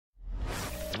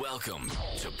Welcome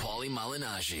to Paulie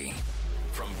Malignaggi.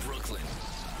 From Brooklyn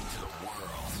to the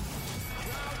world.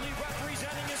 Proudly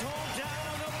representing his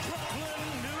hometown of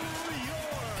Brooklyn, New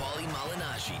York. Paulie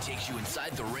Malignaggi takes you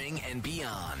inside the ring and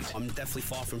beyond. I'm definitely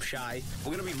far from shy.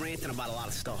 We're going to be ranting about a lot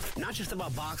of stuff. Not just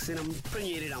about boxing. I'm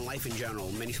opinionated on life in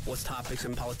general. Many sports topics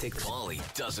and politics. Paulie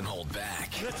doesn't hold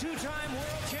back. The two-time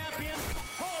world champion,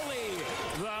 Paulie,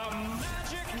 the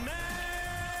Magic Man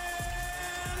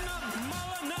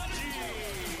Malignaggi.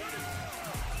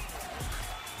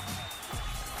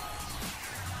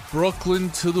 Brooklyn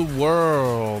to the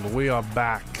world. We are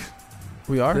back.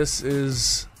 We are? This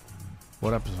is...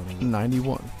 What episode is it?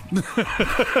 91.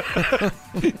 I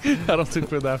don't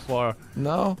think we're that far.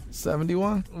 No?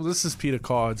 71? Well, this is Peter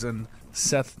Cards and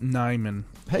Seth Nyman.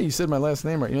 Hey, you said my last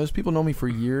name right. You know, those people know me for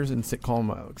years and say my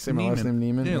last name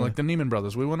Neiman. Yeah, like the Neiman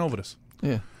brothers. We went over this.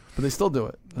 Yeah, but they still do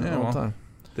it all the time.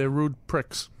 They're rude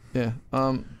pricks. Yeah.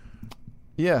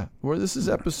 Yeah, this is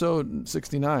episode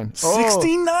 69.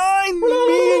 69! Me and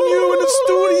you in the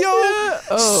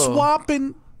studio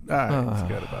swapping. All right,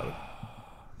 forget about it.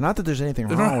 Not that there's anything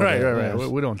wrong with it. Right.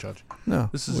 We don't judge. No,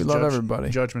 this is we love everybody.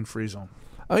 Judgment-free zone.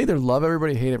 I either love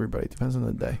everybody, hate everybody. Depends on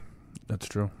the day. That's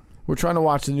true. We're trying to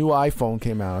watch the new iPhone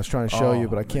came out. I was trying to show you,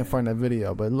 but I can't find that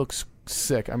video. But it looks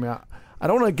sick. I mean, I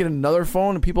don't want to get another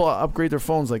phone. And people upgrade their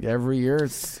phones like every year.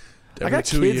 I got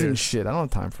kids and shit. I don't have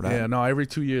time for that. Yeah, no, every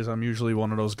 2 years I'm usually one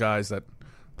of those guys that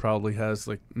probably has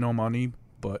like no money,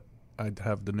 but I'd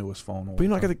have the newest phone. But you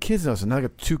know, I got the kids now, so now I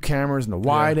got 2 cameras and a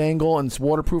wide angle, and it's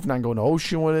waterproof, and I can go in the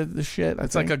ocean with it. The shit.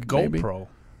 It's like a GoPro.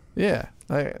 Maybe. Yeah.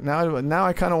 Now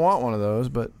I kind of want one of those,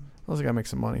 but I also got to make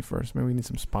some money first. Maybe we need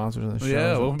some sponsors on the show.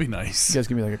 Yeah, it would be nice. You guys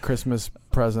give me like a Christmas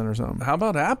present or something. How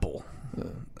about Apple?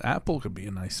 Apple could be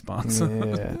a nice sponsor.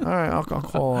 Yeah. All right, I'll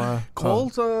call.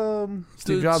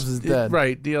 Steve Jobs is dead.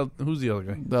 Right. Who's the other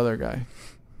guy? The other guy.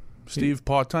 Steve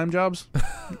Part-Time Jobs?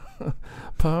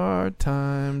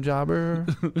 Part-time jobber.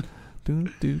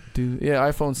 Yeah,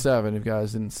 iPhone 7, if you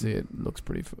guys didn't see it, looks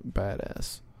pretty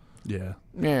badass. Yeah.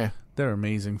 Yeah. They're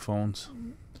amazing phones.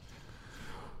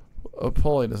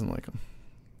 Paulie doesn't like them.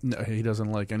 No, he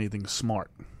doesn't like anything smart.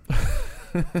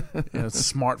 A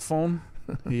smartphone.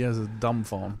 He has a dumb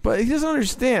phone. But he doesn't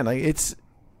understand. Like it's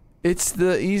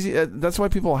the easy. That's why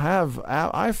people have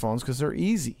iPhones, because they're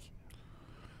easy.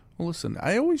 Well, listen,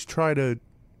 I always try to.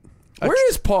 Where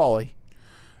is Paulie?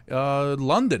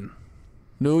 London,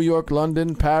 New York,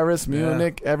 London, Paris,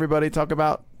 Munich. Everybody talk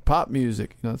about pop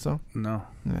music. You know that song? No.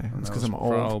 Yeah, that's because I'm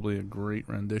old. Probably a great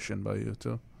rendition by you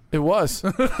too. It was.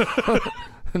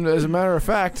 And as a matter of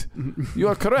fact, you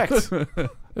are correct. It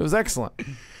was excellent.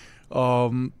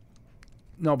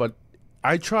 No, but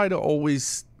I try to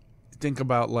always think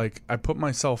about, like, I put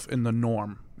myself in the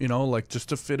norm, you know, like just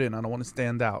to fit in. I don't want to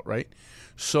stand out, right?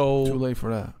 So too late for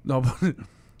that. No, but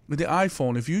with the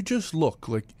iPhone, if you just look,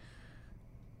 like,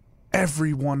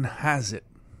 everyone has it.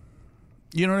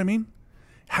 You know what I mean?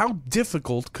 How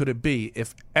difficult could it be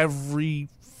if every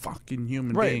fucking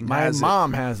human being has it? My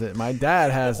mom has it. My dad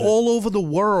has it. All over the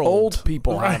world. Old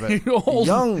people have it.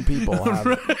 Young people have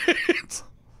it.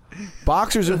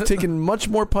 Boxers have taken much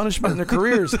more punishment in their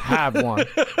careers have one.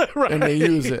 Right. And they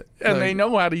use it. And they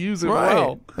know how to use it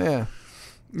well. Yeah.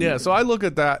 Yeah, so I look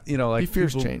at that, you know, like... He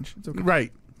fears change. It's okay.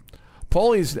 Right.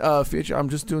 Paulie's future, I'm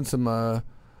just doing some...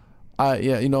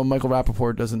 you know, Michael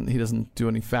Rappaport doesn't do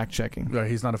any fact checking.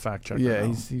 Right, he's not a fact checker. Yeah,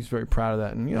 no. he's very proud of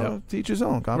that, and you know, to each his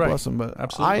own. God bless him. But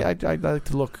absolutely, I like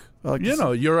to look.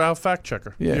 You're our fact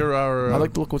checker. Yeah, you're our. I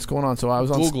like to look what's going on. So I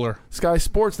was on Googler. Sky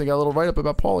Sports. They got a little write up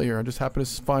about Paulie here. I just happened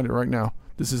to find it right now.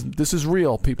 This is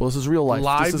real, people. This is real life.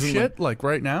 Live shit, like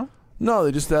right now. No,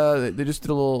 they just did a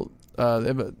little.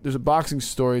 There's a boxing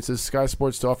story. It says Sky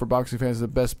Sports to offer boxing fans the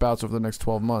best bouts over the next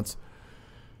 12 months,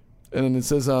 and then it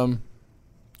says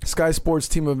Sky Sports'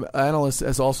 team of analysts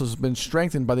has also been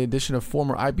strengthened by the addition of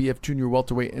former IBF junior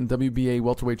welterweight and WBA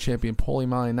welterweight champion Paulie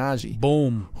Malignaggi.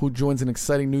 Boom. Who joins an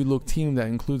exciting new look team that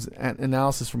includes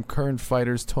analysis from current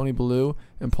fighters Tony Bellew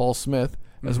and Paul Smith,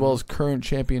 as well as current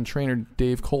champion trainer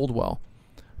Dave Coldwell,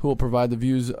 who will provide the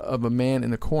views of a man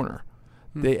in the corner.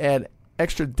 They add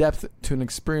extra depth to an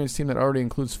experienced team that already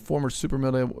includes former super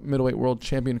middleweight world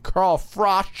champion Carl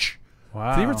Froch.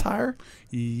 Wow. Did he retire?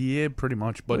 Yeah, pretty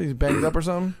much. But he's banged up or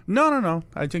something? No.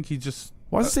 I think he just...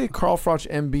 Why does it say Carl Froch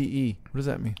MBE? What does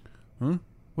that mean?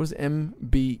 What is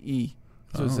MBE?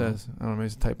 That's what it says. I don't know, maybe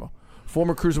it's a typo.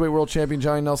 Former Cruiserweight World Champion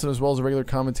Johnny Nelson, as well as regular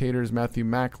commentators Matthew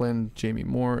Macklin, Jamie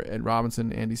Moore, Ed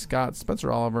Robinson, Andy Scott,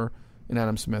 Spencer Oliver, and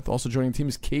Adam Smith. Also joining the team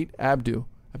is Kate Abdu.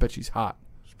 I bet she's hot.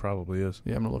 She probably is.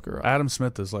 Yeah, I'm going to look her up. Adam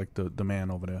Smith is like the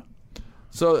man over there.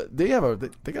 So they got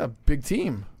a big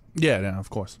team. Yeah, of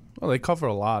course. Well, they cover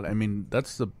a lot. I mean,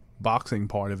 that's the boxing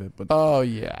part of it, but Oh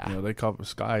yeah. they cover.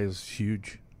 Sky is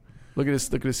huge. Look at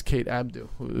this Kate Abdu,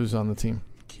 who's on the team.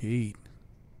 Kate.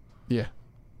 Yeah.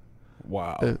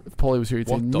 Wow. If Paulie was here, he'd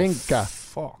say What the Minka.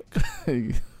 fuck?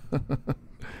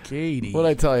 Katie. What'd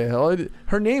I tell you?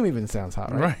 Her name even sounds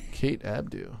hot, right? Right. Kate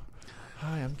Abdu.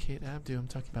 Hi, I'm Kate Abdu. I'm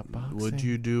talking about boxing. Would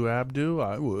you do Abdu?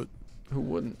 I would. Who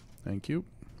wouldn't? Thank you.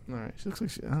 All right. She looks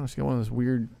like I don't know. She got one of those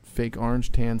weird fake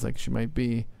orange tans, like she might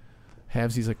be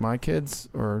halvesies like my kids,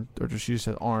 or does she just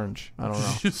have orange? I don't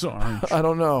know. She's orange. I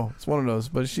don't know. It's one of those.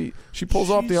 But she pulls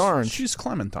off the orange. She's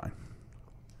Clementine.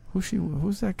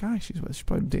 Who's that guy she's with? She's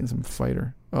probably dating some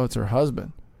fighter. Oh, it's her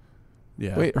husband.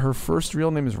 Yeah. Wait, her first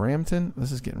real name is Ramton?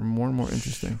 This is getting more and more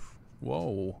interesting.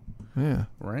 Whoa. Yeah.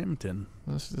 Rampton.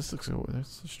 This looks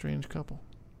that's a strange couple.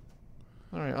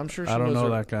 All right, I'm sure she I don't knows know her,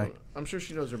 that guy. I'm sure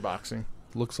she knows her boxing.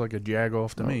 Looks like a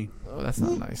jagoff to me. Oh, that's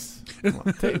not nice.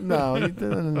 No,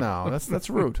 that's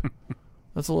rude.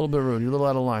 That's a little bit rude. You're a little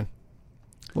out of line.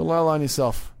 A little out of line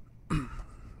yourself.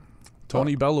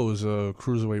 Tony Bello is a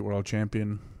cruiserweight world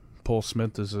champion. Paul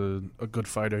Smith is a good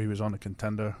fighter. He was on the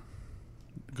Contender.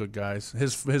 Good guys.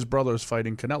 His brother is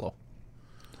fighting Canelo.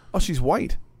 Oh, she's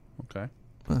white. Okay.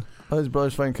 Oh, his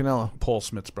brother's fighting Canelo. Paul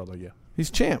Smith's brother, yeah.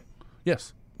 He's champ.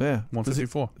 Yes. Yeah.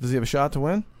 154. Does he have a shot to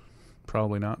win?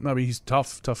 Probably not. No, I mean, he's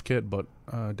tough kid, but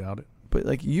I doubt it. But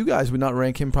like you guys would not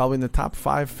rank him probably in the top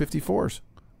 5 54s.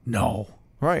 No.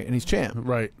 Right, and he's champ.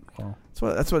 Right. Well,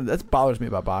 That bothers me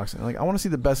about boxing. Like I want to see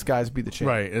the best guys be the champ.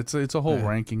 right. It's a whole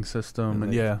ranking system,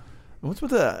 and yeah. What's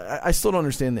with I still don't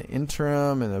understand the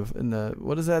interim and the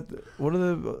what is that? What are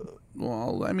the?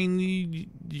 Well, I mean,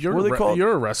 What are they called?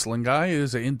 you're a wrestling guy.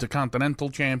 Is an intercontinental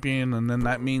champion, and then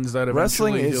that means that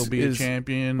eventually he'll be a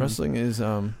champion. Wrestling is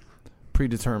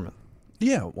predetermined.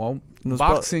 Yeah, well, Those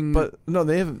boxing, but no,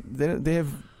 they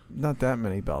have not that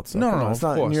many belts. So no, it's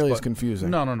not nearly as confusing.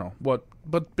 No.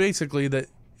 But basically, that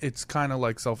it's kind of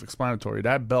like self-explanatory.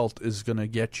 That belt is going to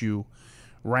get you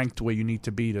ranked where you need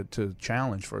to be to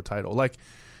challenge for a title. Like,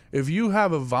 if you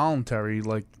have a voluntary,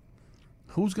 like,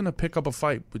 who's going to pick up a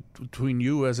fight between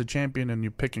you as a champion and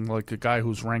you're picking, like, a guy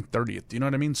who's ranked 30th? You know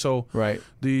what I mean? So, right.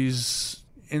 These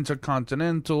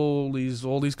intercontinental,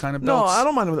 all these kind of No, belts. I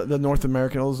don't mind the North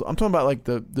American. I'm talking about, like,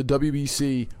 the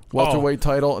WBC welterweight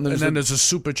title. And then there's a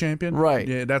super champion? Right.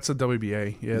 Yeah, that's a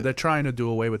WBA. Yeah, they're trying to do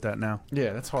away with that now.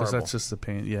 Yeah, that's horrible. Because that's just the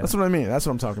pain. Yeah. That's what I mean. That's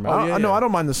what I'm talking about. Oh, I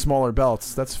don't mind the smaller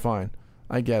belts. That's fine.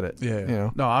 I get it. Yeah. You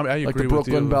know? No, I agree like the with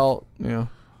Brooklyn you. belt, you know.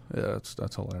 Yeah,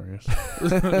 that's hilarious.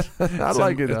 I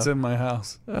like it. It's in my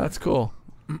house. That's cool.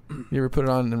 You ever put it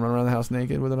on and run around the house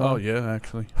naked with it on? Oh yeah,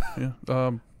 actually.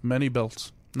 Yeah. Many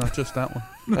belts, not just that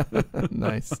one.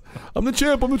 Nice. I'm the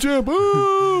champ.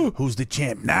 Woo! Who's the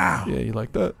champ now? Yeah, you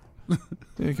like that? Yeah,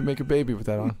 you can make a baby with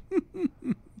that on.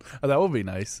 Oh, that would be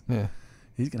nice. Yeah.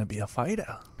 He's gonna be a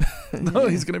fighter. No,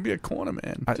 he's gonna be a corner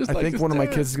man. I think one of my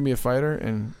kids is gonna be a fighter,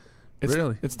 and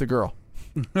it's the girl.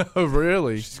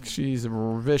 Really? She's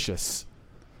vicious.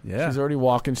 Yeah. She's already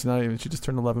walking. She just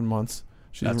turned 11 months.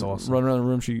 She's That's awesome. Running around the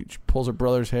room. She pulls her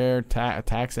brother's hair,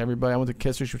 attacks everybody. I went to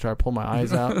kiss her. She would try to pull my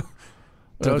eyes out.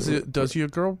 Does your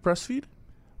girl breastfeed?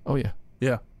 Oh yeah.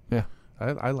 Yeah. Yeah.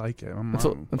 I like it.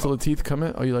 Until the teeth come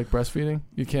in. Oh, you like breastfeeding?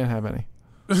 You can't have any.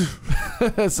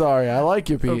 Sorry, I like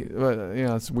you, Pete, but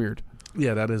it's weird.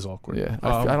 Yeah, that is awkward. Yeah,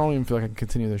 I don't even feel like I can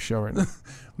continue this show right now.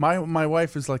 My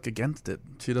wife is like against it.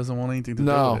 She doesn't want anything to do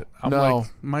with it. I'm like,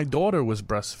 my daughter was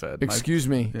breastfed. Excuse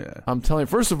me. Yeah. I'm telling you.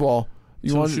 First of all,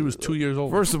 she was 2 years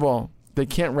old. First of all, they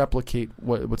can't replicate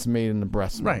what's made in the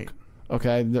breast milk. Right.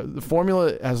 Okay. The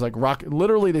formula has like rocket.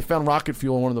 Literally, they found rocket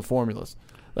fuel in one of the formulas.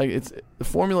 Like the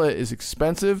formula is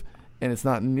expensive. And it's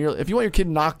not nearly. If you want your kid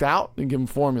knocked out, then give them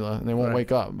formula, and they won't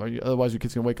wake up. Otherwise, your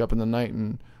kid's gonna wake up in the night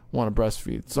and want to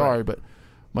breastfeed. Sorry, but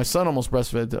my son almost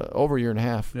breastfed over a year and a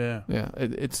half. Yeah, yeah.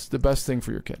 It's the best thing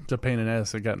for your kid. It's a pain in the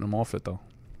ass. They're getting them off it though.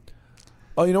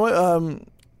 Oh, you know what?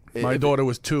 My daughter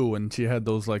was 2, and she had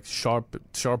those like sharp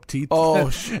teeth. Oh,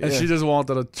 and she just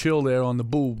wanted to chill there on the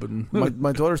boob. And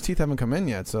my daughter's teeth haven't come in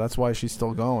yet, so that's why she's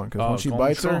still going. Because when she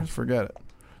bites her, forget it.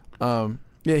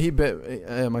 Yeah, he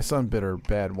bit. My son bit her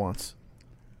bad once,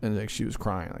 and like she was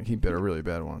crying. Like he bit her really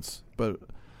bad once. But,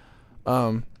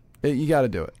 you got to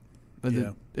do it.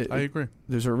 Yeah, I agree.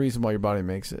 There's a reason why your body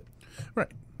makes it.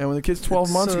 Right. And when the kid's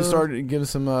 12 months, you start to give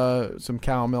some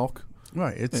cow milk.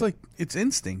 Right. It's like it's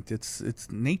instinct.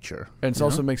 It's nature. And it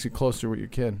also makes you closer with your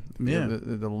kid. Yeah.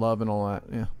 The love and all that.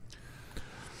 Yeah.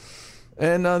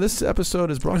 And this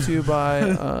episode is brought to you by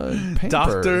Pampers.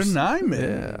 Dr. Nyman.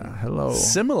 Yeah, hello.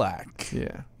 Similac.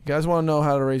 Yeah. guys want to know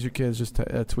how to raise your kids, just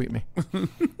tweet me.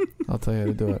 I'll tell you how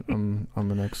to do it. I'm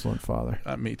an excellent father.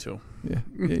 Me too. Yeah,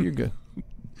 you're good.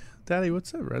 Daddy,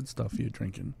 what's that red stuff you're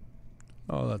drinking?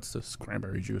 Oh, that's this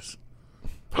cranberry juice.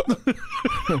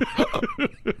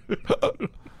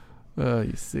 Oh,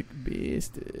 you sick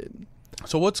bastard.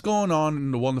 So what's going on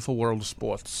in the wonderful world of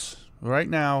sports? Right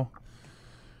now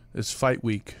is fight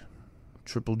week.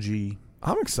 Triple G.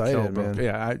 I'm excited, man.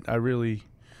 Yeah, I really...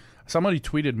 Somebody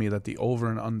tweeted me that the over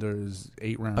and under is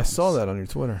 8 rounds. I saw that on your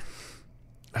Twitter.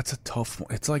 That's a tough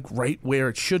one. It's like right where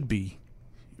it should be,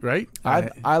 right?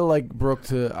 I like Brook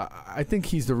to... I think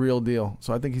he's the real deal,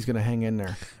 so I think he's going to hang in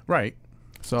there. Right.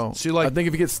 So like, I think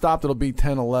if he gets stopped, it'll be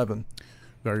 10-11.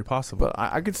 Very possible. But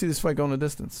I could see this fight going the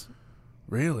distance.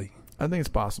 Really? I think it's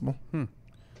possible.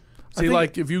 See,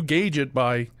 like, if you gauge it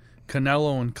by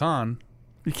Canelo and Khan...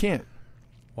 You can't.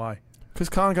 Why? Because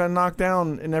Khan got knocked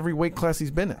down in every weight class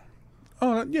he's been in.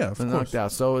 Oh, yeah, of course. Knocked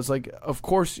out. So it's like, of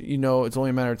course, it's only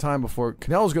a matter of time before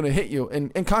Canelo's going to hit you,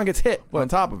 and Khan gets hit on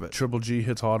top of it. Triple G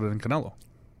hits harder than Canelo.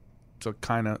 So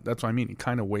that's what I mean. He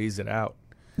kind of weighs it out.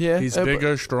 Yeah. He's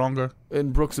bigger, stronger.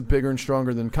 And Brook's bigger and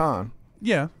stronger than Khan.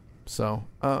 Yeah. So,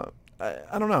 I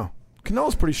don't know.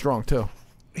 Canelo's pretty strong, too.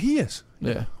 He is.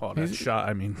 Yeah. Oh, that shot,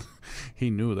 I mean, he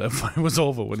knew that fight was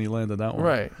over when he landed that one.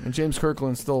 Right. And James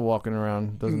Kirkland's still walking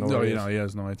around, doesn't know what he is. He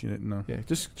has no idea. No. Yeah,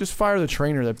 just fire the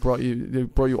trainer that brought you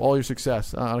all your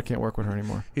success. I can't work with her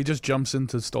anymore. He just jumps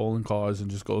into stolen cars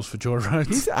and just goes for joyrides.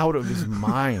 He's out of his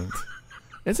mind.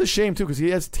 It's a shame, too, because he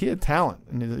had talent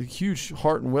and a huge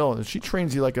heart and will. And she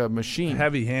trains you like a machine.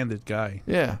 Heavy-handed guy.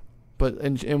 Yeah. But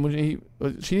and when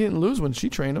she didn't lose when she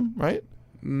trained him, right?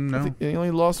 No. He only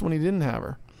lost when he didn't have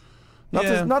her.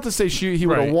 Not to say he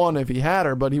would have won if he had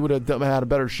her, but he would have had a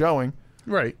better showing.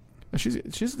 Right.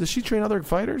 Does she train other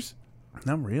fighters?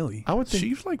 Not really. I would think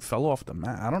she's like fell off the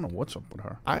mat. I don't know what's up with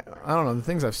her. I don't know the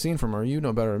things I've seen from her. You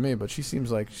know better than me, but she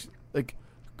seems like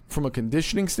from a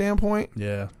conditioning standpoint.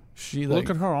 Yeah. Look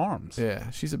at her arms. Yeah,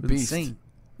 she's a beast. Insane.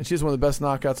 And she's one of the best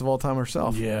knockouts of all time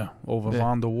herself. Yeah, over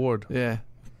Vonda Ward. Yeah,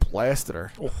 blasted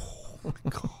her. Oh my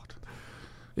God.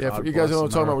 Yeah, for you guys know what I'm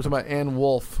talking about. We're talking about Ann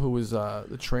Wolfe, who was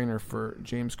the trainer for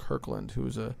James Kirkland, who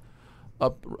was a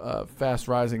fast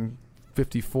rising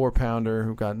 54-pounder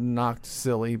who got knocked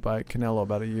silly by Canelo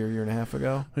about a year and a half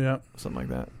ago. Yeah, something like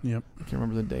that. Yep. I can't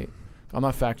remember the date. I'm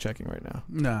not fact checking right now.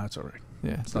 Nah, it's all right.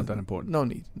 Yeah, it's not that important. No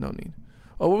need.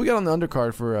 Oh, what we got on the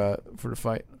undercard for the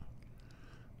fight?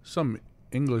 Some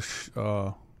English,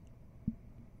 some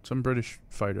British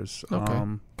fighters.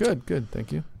 Okay. Good.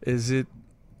 Thank you. Is it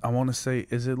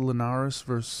Linares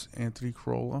versus Anthony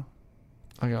Corolla?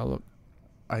 I gotta look.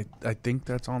 I think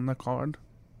that's on the card,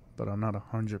 but I'm not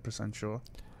 100% sure.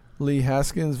 Lee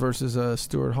Haskins versus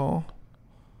Stuart Hall.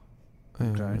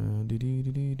 Okay. I'm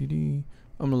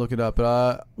gonna look it up.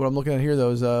 But what I'm looking at here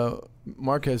though is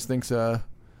Marquez thinks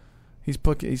he's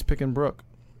picking Brook.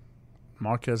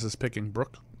 Marquez is picking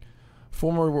Brook.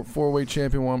 Former 4-weight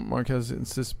champion Juan Marquez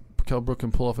insists Kell Brook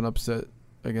can pull off an upset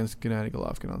against Gennady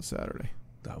Golovkin on Saturday.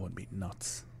 That would be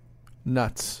nuts.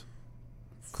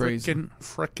 Crazy.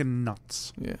 Frickin'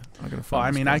 nuts. Yeah.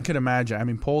 I could imagine. I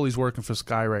mean, Paulie's working for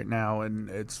Sky right now, and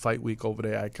it's fight week over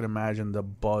there. I could imagine the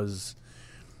buzz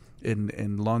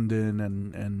in London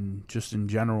and just in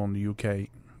general in the UK.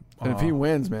 And if he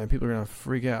wins, man, people are going to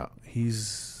freak out.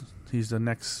 He's the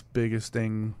next biggest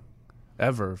thing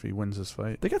ever if he wins this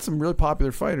fight. They got some really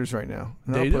popular fighters right now.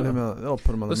 And they'll put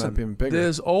him on the map even bigger.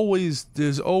 There's always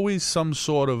some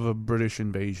sort of a British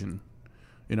invasion.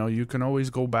 You know, you can always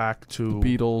go back to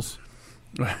the Beatles.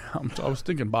 I was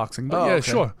thinking boxing, but okay.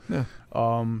 Sure. Yeah.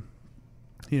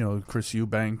 You know, Chris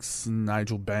Eubanks,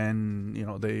 Nigel Benn. You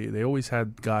know, they always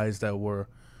had guys that were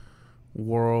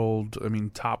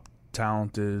top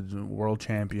talented world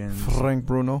champions. Frank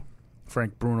Bruno,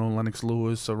 Lennox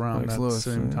Lewis around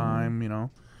same time, you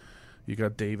know. You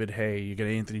got David Hay, you got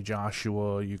Anthony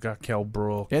Joshua, you got Kell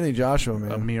Brook. Anthony Joshua,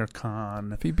 man. Amir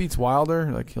Khan. If he beats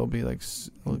Wilder, he'll be it's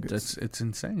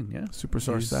insane, yeah.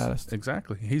 Superstar status.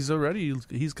 Exactly. He's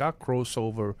got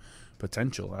crossover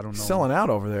potential. I don't know. Selling out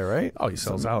over there, right? Oh, he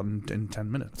sells out in 10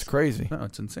 minutes. It's crazy. No,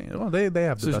 it's insane. Well, they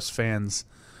have the best fans.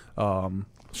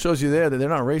 Shows you there that they're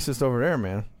not racist over there,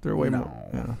 man. They're way more.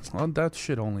 Yeah. Well, that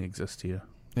shit only exists here.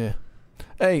 Yeah.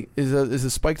 Hey, is the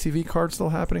Spike TV card still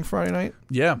happening Friday night?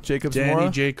 Yeah. Danny Mora?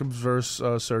 Jacobs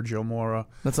versus Sergio Mora.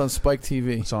 That's on Spike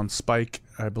TV. It's on Spike.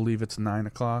 I believe it's 9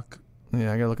 o'clock.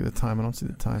 Yeah, I got to look at the time. I don't see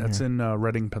the time. That's here. in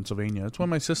Reading, Pennsylvania. It's where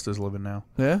my sister's living now.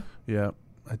 Yeah? Yeah.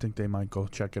 I think they might go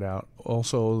check it out.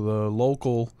 Also, the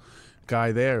local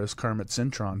guy there is Kermit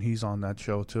Cintron. He's on that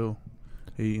show, too.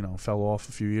 He, fell off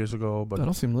a few years ago. But I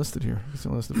don't see him listed here. He's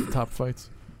listed for top fights.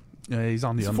 Yeah, he's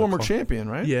on the He's a former undercard. champion,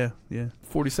 right? Yeah.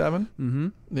 47? Mm-hmm.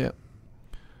 Yeah.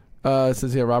 It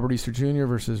says here Robert Easter Jr.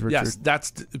 versus Richard. Yes,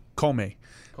 that's Comey.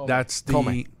 That's the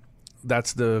Comey.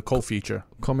 That's the co-feature.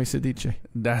 Comey Sedici.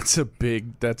 That's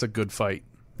a good fight.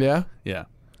 Yeah? Yeah.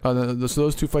 So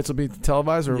those two fights will be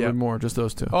televised, or will Yep. be more? Just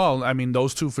those two? Oh, I mean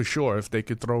those two for sure. If they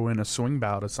could throw in a swing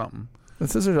bout or something.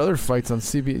 It says there's other fights on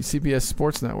CBS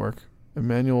Sports Network.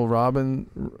 Emmanuel Robin.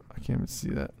 I can't even see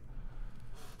that.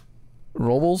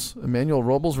 Emmanuel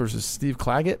Robles versus Steve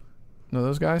Claggett. Know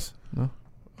those guys? No.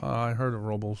 I heard of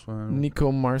Robles.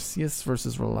 Nico Marcius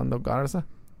versus Rolando Garza.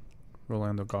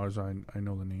 Rolando Garza. I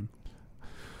know the name.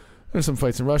 There's some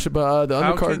fights in Russia, but the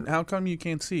undercard. How come you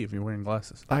can't see if you're wearing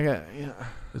glasses? Yeah.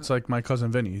 It's like my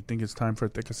cousin Vinny. You think it's time for a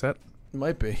thicker set?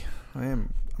 Might be.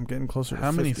 I'm getting closer to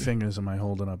How 50. many fingers am I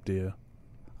holding up, dear?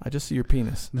 I just see your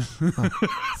penis.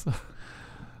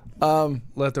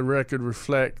 Let the record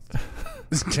reflect.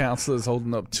 This counselor's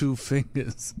holding up 2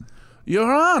 fingers.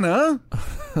 Your Honor.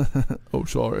 Oh,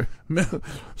 sorry.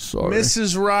 Sorry.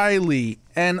 Mrs. Riley,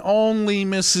 and only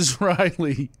Mrs.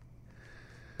 Riley.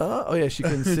 Oh yeah, she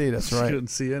couldn't see. That's right. She couldn't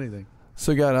see anything.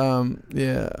 So you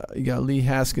got Lee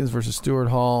Haskins versus Stuart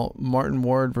Hall, Martin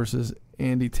Ward versus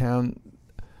Andy Townend.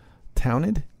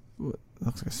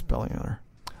 Looks like a spelling error.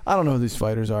 I don't know who these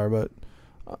fighters are, but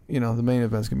the main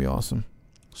event's gonna be awesome.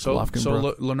 So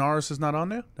Brook. Linares is not on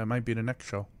there? That might be the next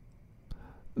show.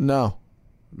 No.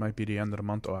 It might be the end of the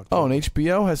month or October. Oh, and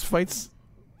HBO has fights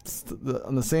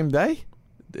on the same day?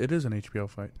 It is an HBO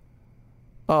fight.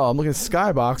 Oh, I'm looking at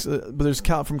Skybox, but there's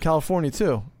from California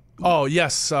too. Oh,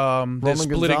 yes. They're splitting.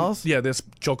 Gonzalez? Yeah, there's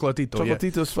Chocolatito.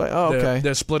 Chocolatito's fight. Oh, okay.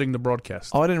 They're splitting the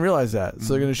broadcast. Oh, I didn't realize that.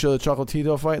 So they're going to show the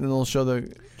Chocolatito fight, and then they'll show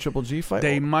the Triple G fight?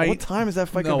 They might. What time is that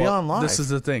fight going to be on live? This is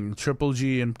the thing. Triple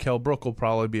G and Kell Brook will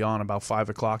probably be on about 5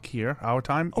 o'clock here, our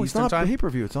time, Oh, Eastern it's not time.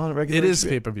 pay-per-view. It's on a regular It is HBO.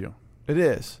 pay-per-view. It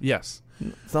is? Yes.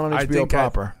 It's not on HBO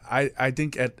proper. I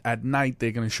think at night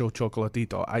they're going to show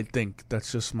Chocolatito. I think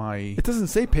that's just my... It doesn't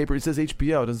say pay-per-view. It says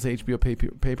HBO. It doesn't say HBO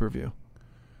pay-per-view.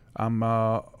 I'm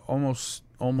almost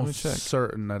check.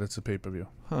 certain that it's a pay-per-view.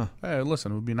 Huh. Hey,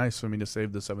 listen, it would be nice for me to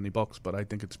save the $70, but I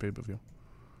think it's pay-per-view.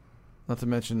 Not to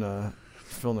mention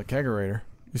Phil the Kegerator.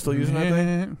 You still using that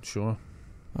thing? Sure.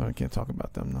 Oh, I can't talk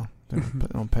about them, though. They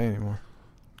don't pay anymore.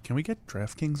 Can we get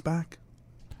DraftKings back?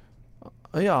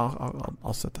 Yeah,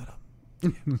 I'll set that up.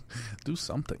 Do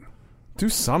something. Do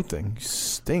something. You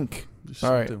stink. Do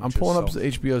All right, something I'm with pulling up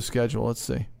yourself. the HBO schedule. Let's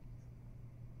see.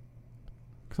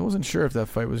 Because I wasn't sure if that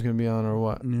fight was going to be on or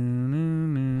what.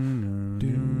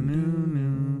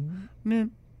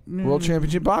 World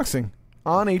Championship Boxing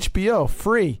on HBO,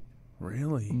 free.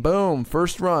 Really? Boom,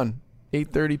 first run,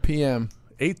 8:30 p.m.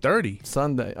 8:30.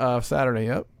 Saturday.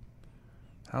 Yep.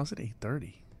 How's it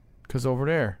 8:30? Because over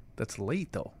there, That's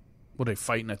late though. Were they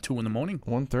fighting at 2 in the morning?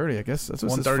 1:30. I guess that's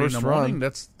what's his 1:30 first in the run. morning.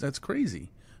 That's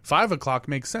crazy. 5 o'clock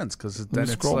makes sense because then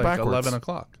it's scroll like backwards. 11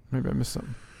 o'clock Maybe I missed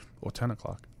something. or 10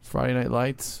 o'clock. Friday Night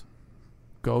Lights,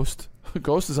 Ghost.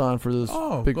 Ghost is on for this.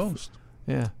 Oh, big Ghost.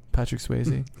 Yeah, Patrick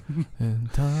Swayze.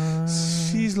 And time.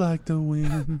 She's like the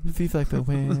wind. Feet like the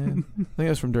wind. I think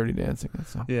that's from Dirty Dancing. That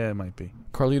song. Yeah, it might be.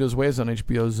 Carlito's Way is on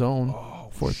HBO Zone.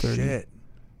 Oh, 4:30. shit.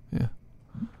 Yeah.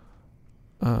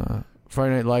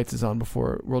 Friday Night Lights is on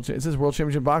before it says World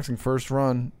Championship Boxing first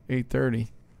run 8:30.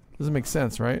 Doesn't make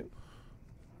sense, right?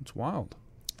 It's wild.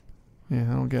 Yeah,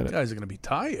 I don't get You it. guys are going to be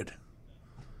tired.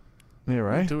 Yeah,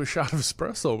 right? Do a shot of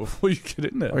espresso before you get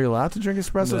in there. Are you allowed to drink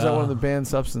espresso? Or is that No. one of the banned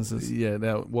substances? Yeah,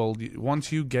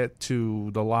 once you get to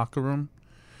the locker room,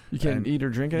 You can't And eat or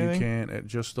drink anything? you can't,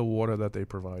 just the water that they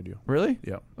provide you. Really?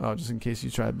 Yeah. Oh, just in case you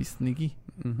try to be sneaky?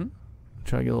 Mm-hmm.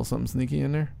 Try to get a little something sneaky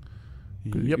in there?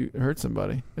 'Cause Yep. You hurt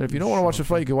somebody. And if you don't want to watch the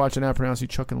fight, you can watch it now. Pronounce you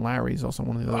Chuck and Larry is also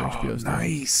one of the other HBOs. now.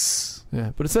 Nice.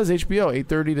 Yeah, but it says HBO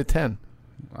 8:30 to 10.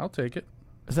 I'll take it.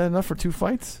 Is that enough for 2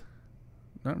 fights?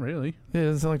 Not really. Yeah, it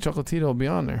doesn't sound like Chocolatito will be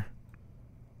on there.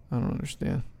 I don't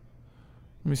understand.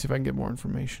 Let me see if I can get more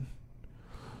information.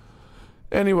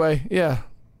 Anyway, yeah,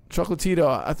 Chocolatito.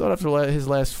 I thought after his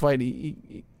last fight,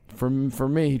 he for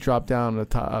me, he dropped down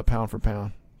to pound for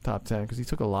pound, top 10, because he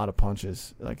took a lot of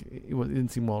punches. Like he didn't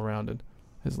seem well rounded.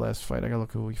 His last fight, I gotta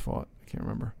look who he fought. I can't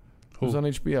remember. It was on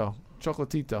HBO.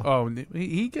 Chocolatito. Oh,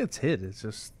 he gets hit. It's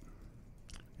just,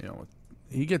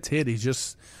 he gets hit. He's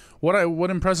just what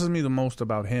impresses me the most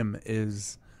about him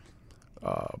is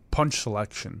punch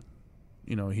selection.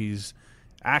 He's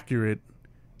accurate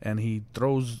and he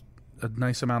throws a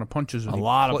nice amount of punches. A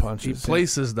lot of punches. He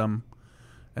places them,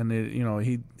 and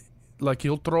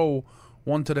he'll throw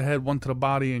one to the head, one to the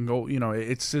body, and go.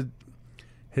 It's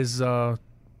his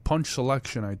punch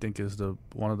selection. I think is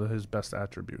one of his best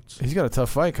attributes. He's got a tough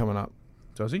fight coming up.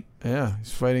 Does he? Yeah,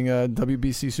 he's fighting a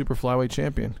WBC super flyweight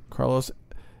champion, Carlos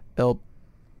El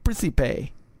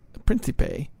Principe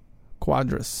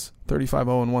Cuadras,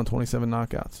 35-0-1, 27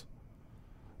 knockouts.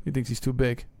 He thinks he's too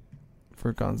big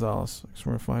for Gonzalez. I guess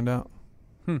we're going to find out.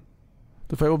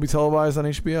 The fight will be televised on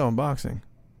HBO in boxing.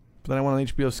 But then I went on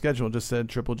HBO's schedule. It just said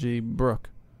Triple G Brook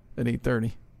at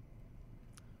 8:30.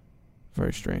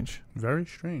 Very strange. Very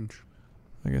strange.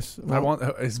 I guess. I want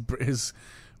is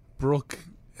Brook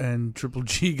and Triple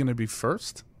G going to be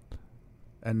first?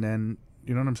 And then,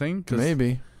 you know what I'm saying?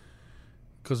 Maybe.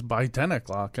 Because by 10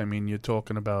 o'clock, I mean, you're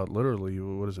talking about literally,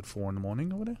 what is it, 4 in the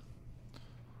morning over there?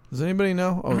 Does anybody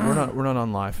know? Oh, we're not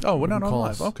on live. Oh, we're not on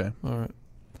live. Us. Okay. All right.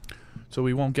 So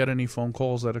we won't get any phone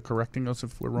calls that are correcting us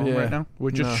if we're wrong right now?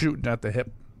 We're just shooting at the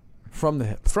hip. From the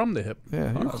hip. From the hip.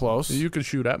 Yeah, you're close. You can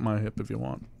shoot at my hip if you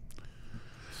want.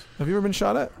 Have you ever been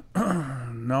shot at?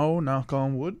 No, knock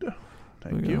on wood.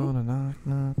 Thank you.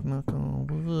 Knock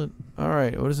on wood. All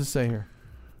right, what does it say here?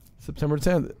 September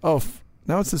 10th. Oh,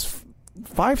 now it says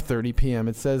 5:30 p.m.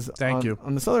 It says Thank you.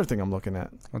 On this other thing I'm looking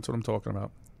at. That's what I'm talking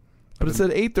about. But it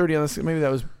said 8:30 on this. Maybe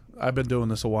that was... I've been doing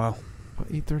this a while.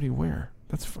 8:30 where?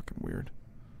 That's fucking weird.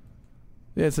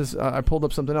 Yeah, it says... I pulled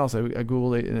up something else. I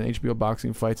Googled it in HBO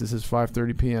boxing fights. It says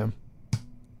 5:30 p.m.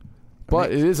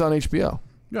 But it is on HBO.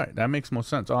 Right, that makes more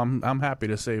sense. I'm happy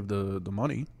to save the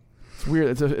money. It's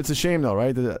weird. It's a shame, though,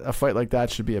 right? That a fight like that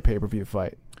should be a pay-per-view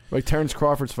fight. Like Terrence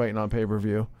Crawford's fighting on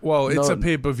pay-per-view. Well, it's a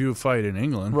pay-per-view fight in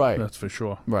England. Right. That's for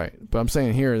sure. Right. But I'm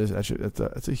saying here,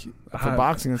 for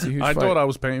boxing, it's a huge fight. I thought I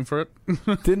was paying for it.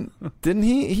 Didn't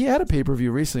he? He had a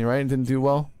pay-per-view recently, right? And didn't do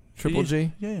well? Triple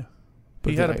G? Yeah.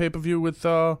 But he had a pay-per-view with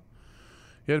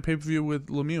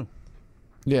Lemieux.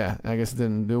 Yeah, I guess it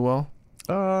didn't do well.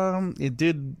 It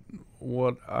did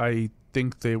what I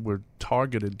think they were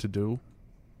targeted to do.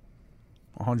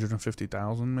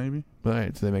 150,000 maybe.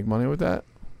 Right. Do they make money with that?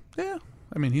 Yeah.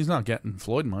 I mean, he's not getting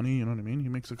Floyd money, you know what I mean? He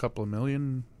makes a couple of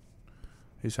million.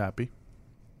 He's happy.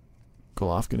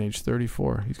 Golovkin, age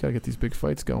 34. He's got to get these big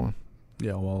fights going.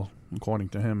 Yeah, well, according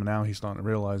to him, now he's starting to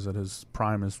realize that his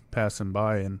prime is passing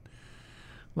by, and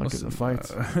Look at the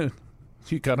fights.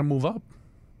 You got to move up.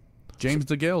 James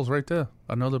DeGale's right there.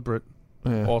 Another Brit.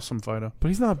 Yeah. Awesome fighter. But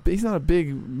he's not a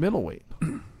big middleweight.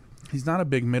 He's not a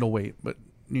big middleweight, but,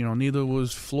 you know, neither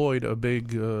was Floyd a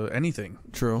big anything.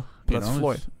 True. But that's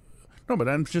Floyd. No, but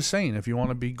I'm just saying, if you want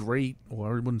to be great, or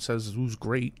everyone says who's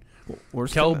great,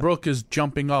 Where's Kell Brook is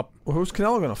jumping up. Well, who's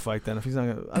Canelo going to fight then? If he's not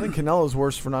going, I think Canelo's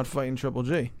worse for not fighting Triple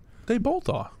G. They both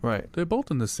are. Right. They're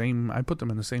both in the same. I put them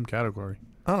in the same category.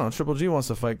 I don't know. Triple G wants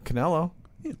to fight Canelo.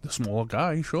 Yeah, the smaller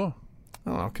guy, sure. I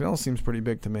don't know. Canelo seems pretty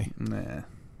big to me. Nah,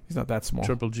 he's not that small.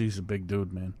 Triple G's a big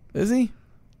dude, man. Is he?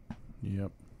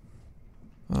 Yep.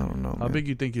 I don't know. How big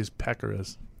you think his pecker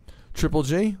is? Triple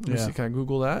G? Let me Yeah. see. Can I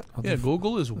Google that?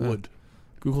 Google his wood.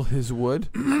 Google his wood.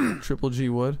 Triple G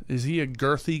wood. Is he a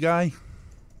girthy guy?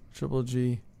 Triple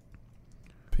G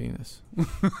penis.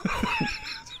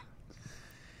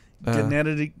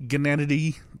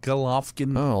 Gennady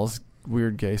Golovkin. Oh, all this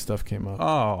weird gay stuff came up.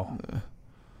 Oh.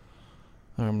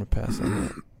 I'm going to pass on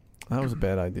that. That was a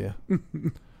bad idea. All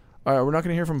right, we're not going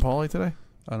to hear from Paulie today?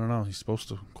 I don't know. He's supposed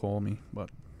to call me, but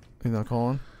He's not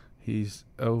calling? he's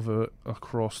over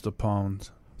across the pond.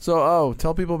 So,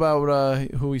 tell people about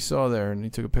who we saw there and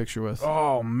he took a picture with.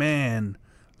 Oh, man.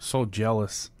 So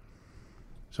jealous.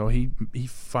 So he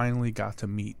finally got to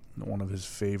meet one of his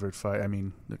favorite fight. I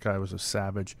mean, the guy was a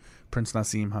savage, Prince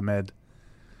Nassim Hamed,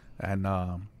 and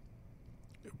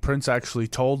Prince actually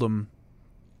told him.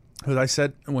 Because I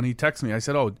said when he texted me, I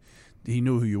said, "Oh, he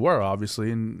knew who you were,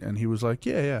 obviously," and he was like,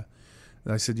 "Yeah."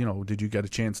 And I said, "You know, did you get a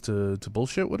chance to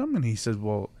bullshit with him?" And he said,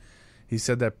 "Well, he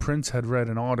said that Prince had read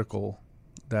an article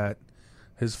that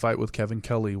his fight with Kevin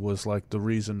Kelly was like the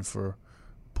reason for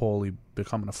Paulie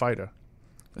becoming a fighter."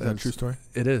 Is that a true story?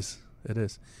 It is.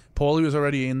 Paulie was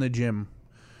already in the gym,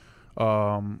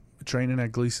 training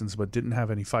at Gleason's, but didn't have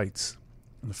any fights.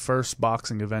 The first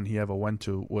boxing event he ever went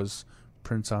to was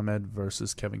Prince Ahmed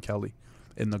versus Kevin Kelly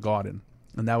in the Garden,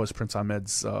 and that was Prince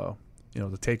Ahmed's, the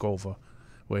takeover,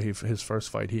 where his first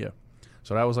fight here.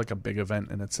 So that was like a big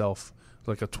event in itself. It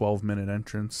was like a 12-minute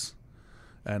entrance,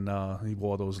 and he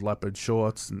wore those leopard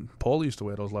shorts, and Paulie used to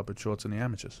wear those leopard shorts in the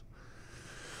amateurs.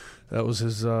 That was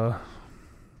his.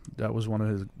 That was one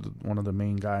of the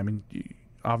main guys. I mean,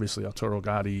 obviously Arturo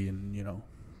Gatti and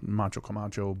Macho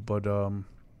Camacho, but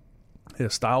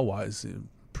style wise,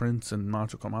 Prince and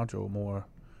Macho Camacho are more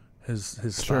his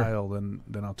style than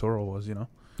Arturo was.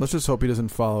 Let's just hope he doesn't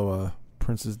follow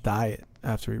Prince's diet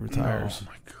after he retires. Oh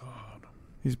my God,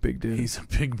 he's a big dude. He's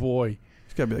a big boy.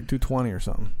 He's got to be like 220 or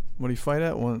something. What do you fight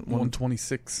at?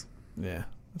 126. Yeah,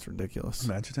 That's ridiculous.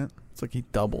 Imagine it. It's like he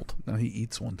doubled. No, he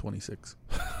eats 126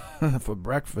 for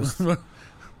breakfast. So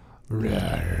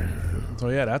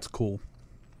yeah, that's cool.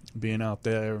 Being out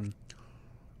there and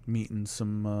meeting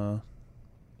some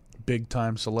big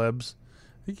time celebs.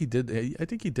 I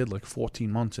think he did like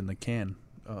 14 months in the can.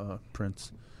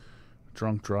 Prince,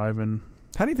 drunk driving.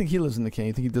 How do you think he lives in the can?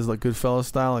 You think he does like Goodfellas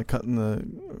style, like cutting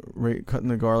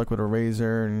the garlic with a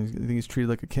razor, and you think he's treated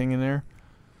like a king in there?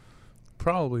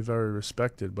 Probably very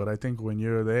respected, but I think when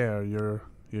you're there,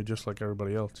 you're just like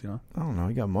everybody else, you know. I don't know.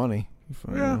 He got money.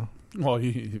 Yeah. Well,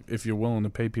 if you're willing to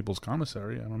pay people's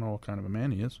commissary, I don't know what kind of a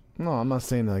man he is. No, I'm not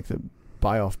saying like to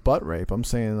buy off butt rape. I'm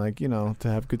saying like to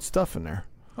have good stuff in there.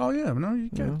 Oh yeah, no, you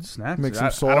get snacks. Make some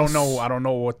sauce. I don't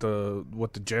know what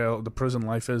the prison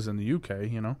life is in the UK.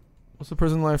 You know. What's the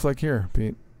prison life like here,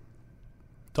 Pete?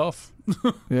 Tough.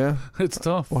 Yeah, it's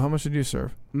tough. Well, how much did you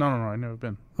serve? No, I've never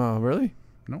been. Oh, really?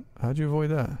 No. How'd you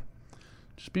avoid that?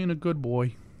 Just being a good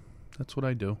boy. That's what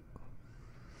I do.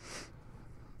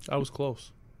 I was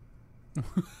close.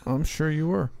 I'm sure you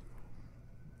were.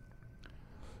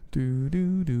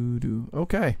 Do.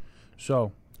 Okay.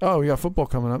 So. Oh, we got football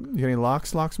coming up. You got any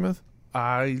locks, locksmith?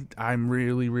 I'm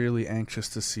really, really anxious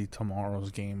to see tomorrow's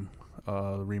game.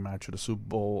 The rematch of the Super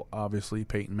Bowl. Obviously,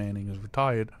 Peyton Manning is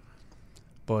retired.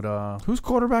 But who's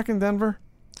quarterback in Denver?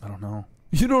 I don't know.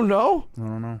 You don't know? I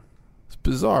don't know. It's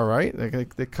bizarre, right?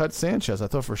 They cut Sanchez. I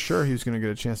thought for sure he was going to get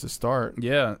a chance to start.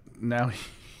 Yeah, now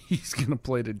he's going to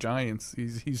play the Giants.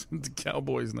 He's with the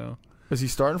Cowboys now. Is he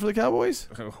starting for the Cowboys?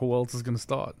 Who else is going to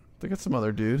start? They got some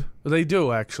other dude. They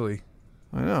do, actually.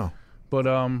 I know. But,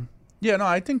 yeah, no,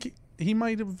 I think he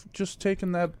might have just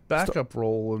taken that backup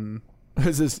role. And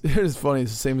It's funny.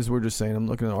 It's the same as we we're just saying. I'm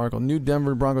looking at an article. New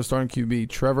Denver Broncos starting QB,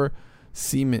 Trevor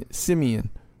Siemian.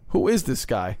 Who is this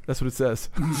guy? That's what it says.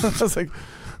 I was like,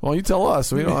 well, you tell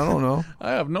us. I don't know.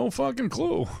 I have no fucking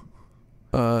clue.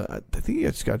 I think he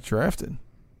just got drafted.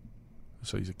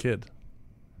 So he's a kid.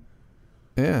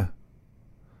 Yeah.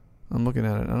 I'm looking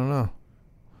at it. I don't know.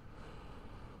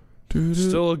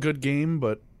 Still a good game,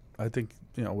 but I think,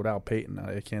 without Peyton,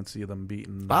 I can't see them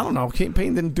beating. I don't know.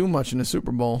 Peyton didn't do much in the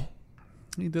Super Bowl.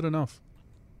 He did enough.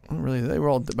 Not really. They were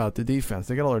all about the defense.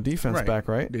 They got all their defense back,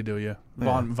 right? They do, yeah.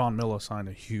 Von Miller signed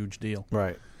a huge deal.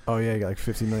 Right. Oh, yeah. He got like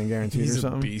 $50 million guaranteed or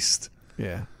something. He's a beast.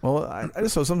 Yeah. Well, I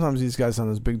just saw sometimes these guys on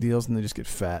those big deals and they just get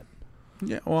fat.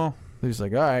 Yeah, well. They're just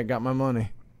like, all right, got my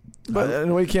money. But in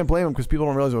a way, you can't blame them because people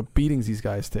don't realize what beatings these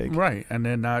guys take. Right. And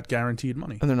they're not guaranteed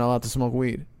money. And they're not allowed to smoke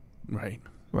weed. Right.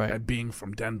 Right. Being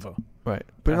from Denver. Right.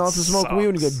 But you're not allowed to smoke weed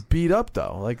when you get beat up,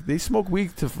 though. Like, they smoke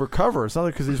weed to recover. It's not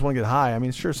like because they just want to get high. I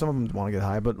mean, sure, some of them want to get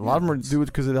high, but a lot of them do it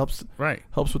because it helps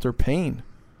with their pain.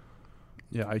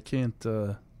 Yeah, I can't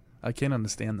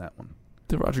understand that one.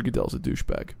 Roger Goodell's a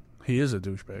douchebag. He is a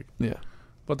douchebag. Yeah.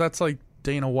 But that's like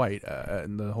Dana White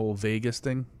and the whole Vegas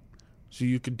thing. So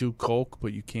you could do coke,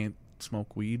 but you can't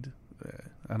smoke weed.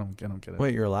 I don't get it.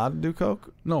 Wait, you're allowed to do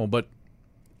coke? No, but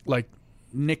like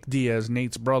Nick Diaz,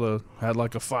 Nate's brother, had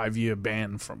like a 5-year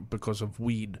ban because of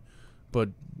weed. But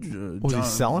was he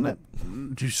selling it?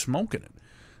 He's smoking it.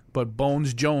 But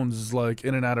Bones Jones is like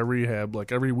in and out of rehab.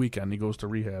 Like every weekend he goes to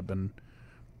rehab, and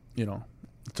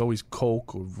it's always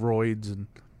coke or roids and.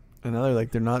 And now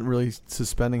they're not really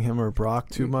suspending him or Brock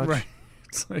too much. Right.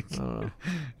 It's like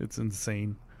it's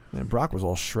insane. And Brock was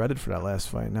all shredded for that last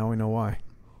fight. Now we know why.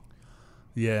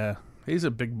 Yeah, he's a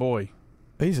big boy.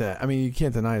 You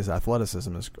can't deny his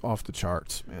athleticism is off the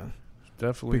charts, man.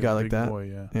 Definitely big guy like like that.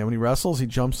 Boy, yeah. Yeah, when he wrestles, he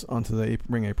jumps onto the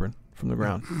ring apron from the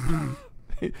ground.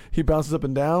 he bounces up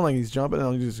and down like he's jumping,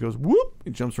 and he just goes whoop.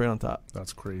 He jumps right on top.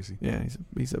 That's crazy. Yeah, he's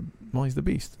the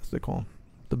beast. That's what they call him,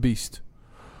 the beast.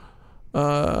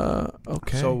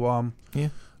 Okay. So yeah,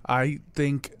 I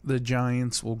think the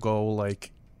Giants will go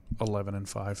like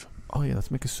 11-5. Oh yeah,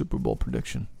 let's make a Super Bowl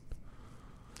prediction.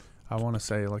 I want to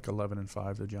say like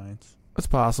 11-5. The Giants. That's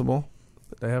possible.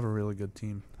 They have a really good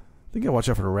team. I think I watch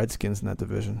out for the Redskins in that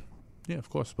division. Yeah, of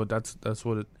course. But that's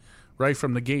what it. Right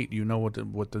from the gate, you know what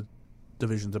the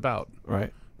division's about.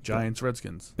 Right. Giants,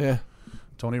 Redskins. Yeah.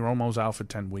 Tony Romo's out for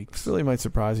 10 weeks. Philly might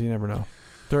surprise you. You never know.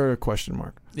 They're a question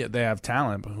mark. Yeah, they have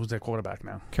talent, but who's their quarterback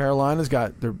now? Carolina's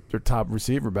got their top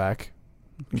receiver back.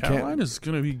 Carolina's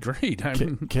going to be great.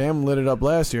 Cam lit it up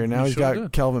last year. Now he's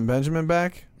got Kelvin Benjamin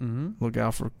back. Mm-hmm. Look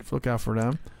out for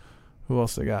them. Who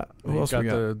else they got? Who else we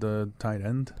got? The tight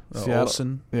end,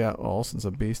 Olsen. Yeah, Olsen's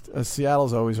a beast.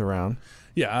 Seattle's always around.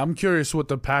 Yeah, I'm curious what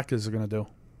the Packers are going to do.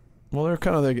 Well, they're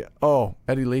kind of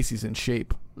Eddie Lacy's in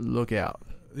shape. Look out.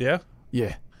 Yeah?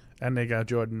 Yeah. And they got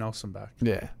Jordan Nelson back.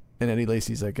 Yeah. And Eddie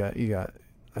Lacy's you got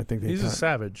I think He's a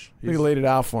savage. I think he laid it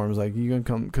out for him. It was like, you gonna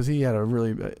come, because he had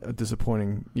a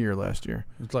disappointing year last year.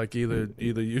 It's like either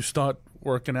you start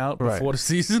working out before the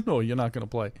season, or you're not going to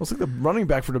play. Well, it's like the running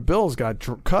back for the Bills got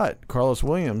cut, Carlos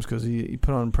Williams, because he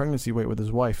put on pregnancy weight with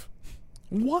his wife.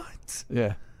 What?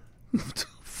 Yeah.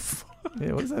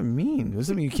 Yeah, what does that mean? Does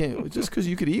it mean you can't, just because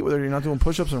you could eat with her, you're not doing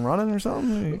push-ups and running or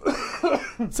something?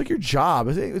 It's like your job.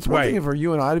 It's one thing for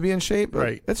you and I to be in shape,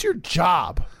 but that's your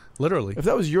job. Literally. If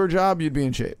that was your job, you'd be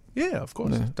in shape. Yeah, of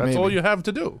course. Yeah, that's all you have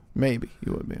to do. Maybe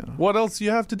you would be. What else do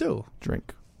you have to do?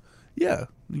 Drink. Yeah.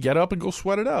 Get up and go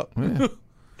sweat it out. Yeah.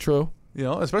 True. You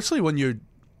know, especially when you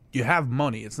have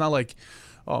money. It's not like,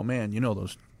 oh man,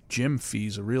 those gym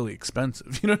fees are really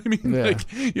expensive. You know what I mean? Yeah.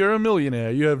 Like, you're a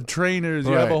millionaire. You have trainers.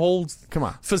 You have a whole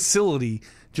facility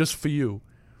just for you.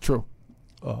 True.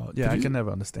 I can never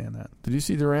understand that. Did you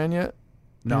see Duran yet?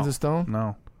 No. Hands of Stone?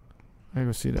 No. I gotta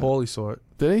go see that. Paulie saw it.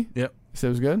 Did he? Yep. He said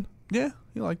it was good? Yeah,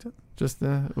 he liked it. Just,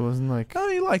 it wasn't like... No,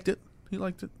 he liked it. He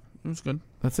liked it. It was good.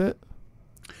 That's it?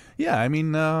 Yeah, I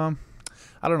mean, I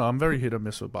don't know. I'm very hit or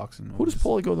miss with boxing movies. Who does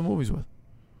Paulie go to the movies with?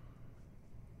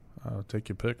 Take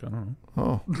your pick. I don't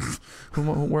know. Oh.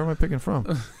 Where am I picking from?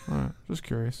 All right. Just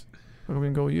curious. How come we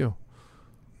didn't go with you?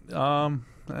 You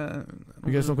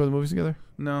guys don't go to the movies together?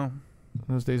 No.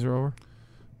 Those days are over?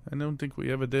 I don't think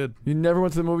we ever did. You never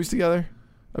went to the movies together?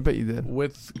 I bet you did.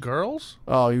 With girls?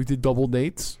 Oh, you did double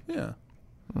dates? Yeah.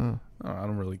 I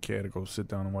don't really care to go sit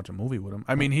down and watch a movie with him.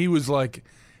 I mean, he was like,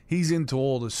 he's into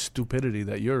all the stupidity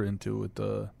that you're into with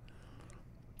the...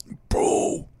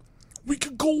 Bro, we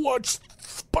could go watch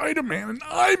Spider-Man in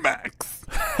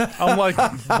IMAX. I'm like,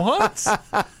 what?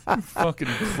 You fucking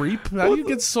creep. How do you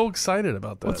get so excited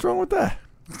about that? What's wrong with that?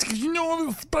 Because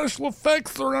the special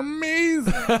effects are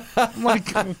amazing. I'm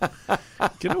like,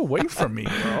 get away from me,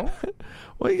 bro.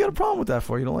 What you got a problem with that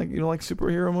for? You don't like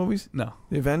superhero movies? No.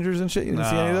 The Avengers and shit? You didn't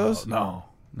see any of those? No.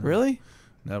 Really?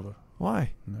 Never.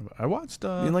 Why? Never. I watched... You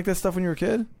didn't like that stuff when you were a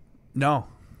kid? No.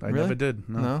 I Really? never did.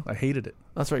 No. I hated it.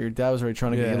 That's right. Your dad was already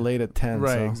trying to get you laid at 10.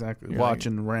 Right, so exactly.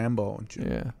 Watching like, Rambo and shit.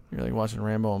 Yeah. You're like watching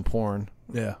Rambo and porn.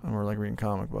 Yeah. And we're like reading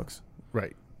comic books.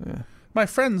 Right. Yeah. My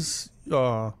friends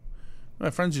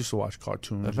used to watch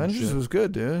cartoons. Avengers was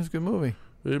good, dude. It was a good movie.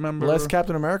 You remember? Last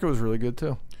Captain America was really good,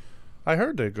 too. I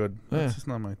heard they're good. Yeah. That's just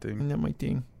not my thing. Not my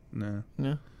thing. Nah.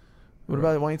 Yeah. What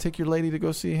about it? Why don't you take your lady to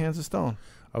go see Hands of Stone?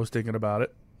 I was thinking about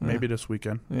it. Maybe this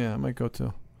weekend. Yeah, I might go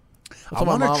too. I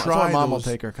want to try my mom will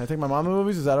take her. Can I take my mom to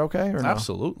movies? Is that okay or no?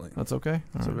 Absolutely. That's okay?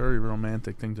 It's a very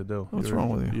romantic thing to do. What's wrong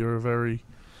with you? You're very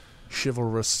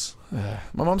chivalrous.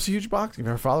 My mom's a huge boxing.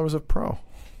 Her father was a pro.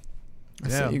 I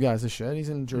sent you guys the shit. He's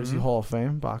in Jersey Hall of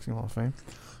Fame, Boxing Hall of Fame.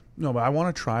 No, but I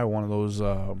want to try one of those,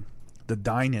 the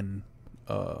dine-in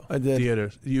I did.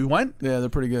 theaters. You went? Yeah, they're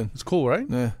pretty good. It's cool, right?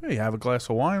 Yeah. Hey, you have a glass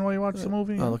of wine while you watch the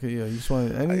movie? Oh, look at you. You just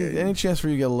want any chance for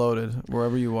you to get loaded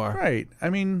wherever you are. Right. I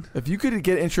mean... If you could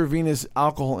get intravenous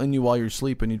alcohol in you while you're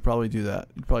sleeping, you'd probably do that.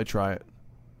 You'd probably try it.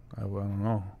 I don't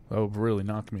know. That would really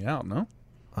knock me out, no?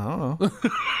 I don't know.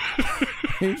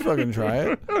 You'd fucking try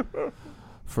it.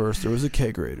 First, there was a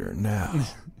kegerator. Now,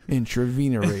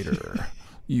 intravenerator.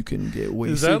 You can get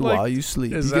wasted while you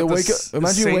sleep. You get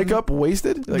imagine you wake up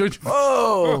wasted. Like,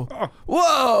 whoa,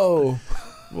 whoa.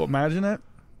 Well, imagine that.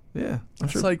 Yeah,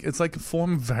 it's like a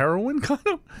form of heroin, kind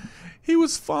of. He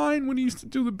was fine when he used to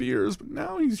do the beers, but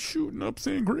now he's shooting up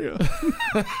sangria.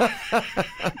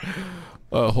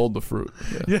 Hold the fruit.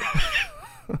 Yeah.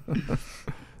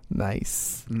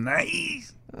 Nice.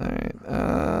 All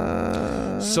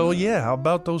right. So yeah, how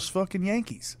about those fucking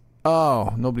Yankees?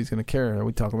 Oh, nobody's gonna care.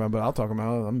 We talk about it, but I'll talk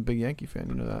about it. I'm a big Yankee fan.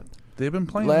 You know that. They've been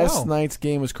playing Last night's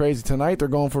game was crazy. Tonight they're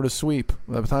going for the sweep.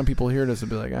 By the time people hear this, they'll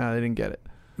be like, they didn't get it.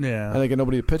 Yeah. And they get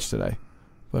nobody to pitch today.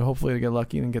 But hopefully they get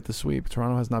lucky and get the sweep.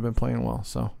 Toronto has not been playing well,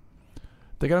 so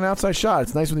they got an outside shot.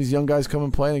 It's nice when these young guys come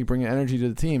and play and they bring energy to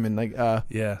the team. And like,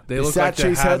 they look sat like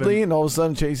Chase Headley, and all of a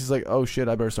sudden Chase is like, "Oh shit,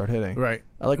 I better start hitting." Right.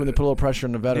 I like when they put a little pressure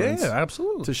on the veterans. Yeah,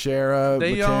 absolutely. Teixeira,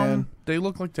 Batan. They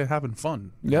look like they're having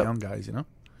fun. The young guys, you know.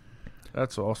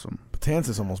 That's awesome.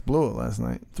 Betances almost blew it last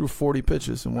night. Threw 40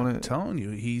 pitches and won it. I'm telling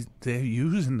you, they're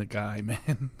using the guy,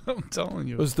 man. I'm telling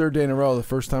you. It was third day in a row, the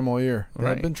first time all year.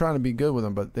 Right. They've been trying to be good with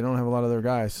him, but they don't have a lot of their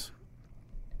guys.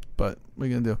 But what are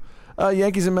you going to do?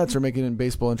 Yankees and Mets are making it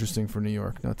baseball interesting for New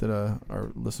York. Not that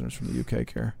our listeners from the UK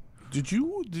care. Did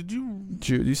you? Jew?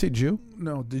 Did you say Jew?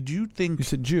 No. Did you think? You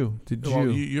said Jew. Did you?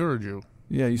 Well, you're a Jew.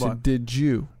 Yeah, you said did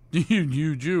you?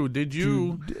 You Jew. Did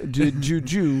you? Did you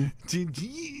Jew? Did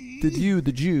you? Did you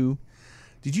the Jew?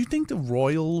 Did you think the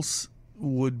Royals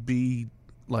would be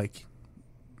like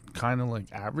kind of like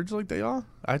average like they are?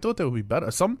 I thought they would be better.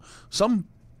 Some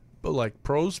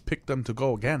pros picked them to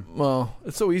go again. Well,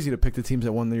 it's so easy to pick the teams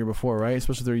that won the year before, right?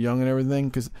 Especially if they're young and everything.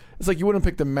 Because it's like you wouldn't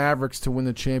pick the Mavericks to win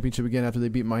the championship again after they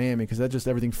beat Miami because that just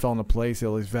everything fell into place. They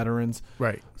had all these veterans.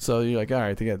 Right. So you're like, all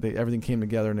right, everything came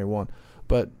together and they won.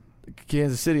 But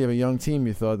Kansas City have a young team.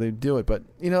 You thought they'd do it. But,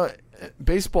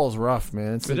 baseball's rough,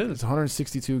 man. It's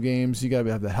 162 games. You got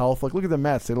to have the health. Like, look at the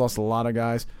Mets. They lost a lot of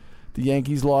guys. The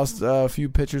Yankees lost a few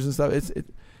pitchers and stuff.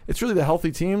 It's really the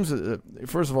healthy teams.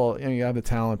 First of all, you have the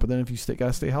talent, but then if you got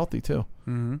to stay healthy too,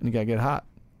 and you got to get hot.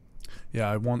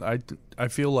 Yeah, I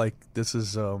feel like this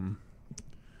is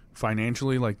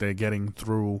financially like they're getting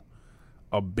through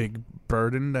a big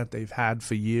burden that they've had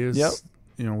for years. Yep.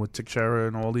 With Teixeira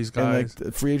and all these guys. And like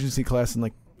the free agency class in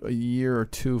like a year or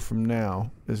two from now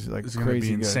is like it's crazy.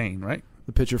 Be insane, right?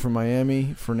 The pitcher from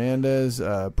Miami, Fernandez,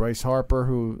 Bryce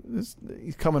Harper,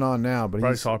 he's coming on now, but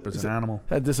Bryce Harper's an animal.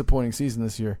 Had a disappointing season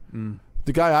this year.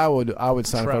 The guy I would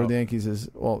sign for the Yankees is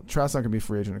Trout's not going to be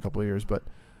free agent in a couple of years, but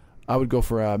I would go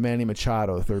for Manny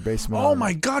Machado, the third baseman. Oh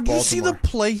my God! Baltimore. You see the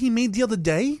play he made the other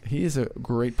day? He is a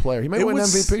great player. He might win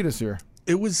MVP this year.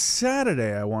 It was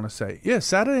Saturday, I want to say. Yeah,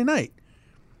 Saturday night.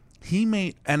 He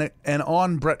made and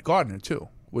on Brett Gardner too.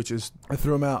 Which is I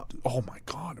threw him out. Oh my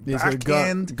God! He's got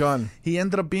a gun. He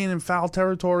ended up being in foul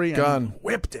territory and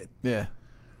whipped it. Yeah.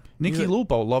 Nicky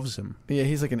Lupo loves him. Yeah,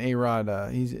 he's like an A-Rod.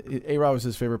 A-Rod was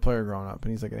his favorite player growing up,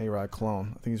 and he's like an A-Rod clone.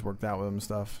 I think he's worked out with him and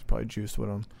stuff. Probably juiced with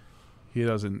him. He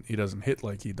doesn't hit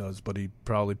like he does, but he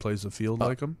probably plays the field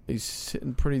like him. He's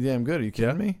hitting pretty damn good. Are you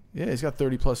kidding me? Yeah, he's got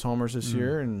 30-plus homers this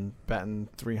year and batting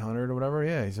 300 or whatever.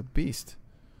 Yeah, he's a beast.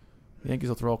 The Yankees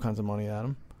will throw all kinds of money at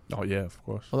him. Oh, yeah, of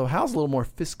course. Although Hal's a little more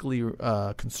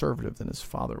fiscally conservative than his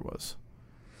father was.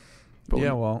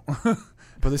 But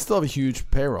but they still have a huge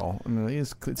payroll. I mean,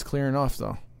 it's clearing off,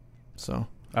 though. So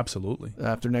absolutely.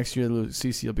 After next year,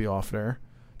 CeCe will be off there.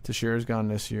 Teixeira's gone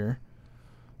this year.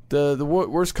 The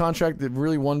worst contract, the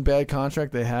really one bad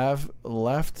contract they have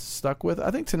stuck with,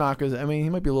 I think Tanaka's, he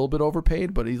might be a little bit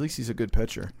overpaid, but at least he's a good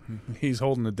pitcher. He's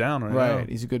holding it down right now. Right,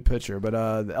 he's a good pitcher. But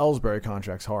the Ellsbury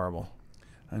contract's horrible.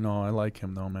 I know. I like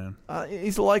him, though, man.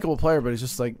 He's a likable player, but he's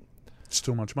just like... It's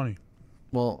too much money.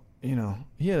 Well, he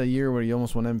had a year where he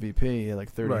almost won MVP. He had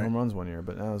like 30 home runs one year,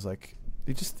 but now it's like...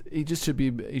 He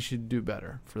should do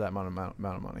better for that amount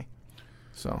of money.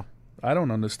 So... I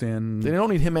don't understand. They don't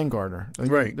need him and Gardner.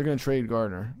 Right. They're going to trade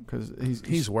Gardner because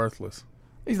he's worthless.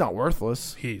 He's not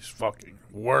worthless. He's fucking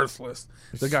worthless.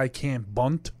 The guy can't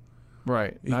bunt.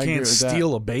 Right. He can't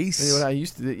steal a base. You know what I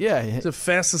used to do? Yeah. He's the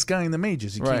fastest guy in the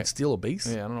majors. He can't steal a base.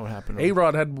 Yeah, I don't know what happened.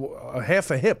 A-Rod had half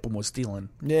a hip and was stealing.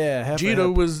 Yeah, half Jeter a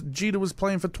hip. Jeter was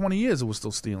playing for 20 years and was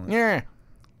still stealing. Yeah.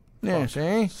 Yeah,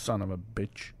 see? Son of a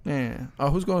bitch. Yeah. Oh,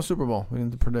 who's going to Super Bowl? We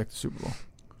didn't predict the Super Bowl.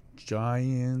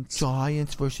 Giants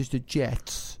versus the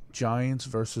Jets. Giants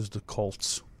versus the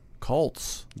Colts.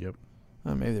 Colts? Yep.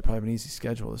 Maybe they probably have an easy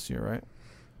schedule this year, right?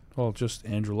 Well, just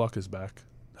Andrew Luck is back,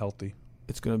 healthy.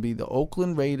 It's going to be the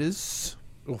Oakland Raiders.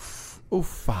 Versus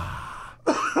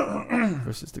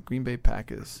the Green Bay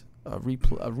Packers. A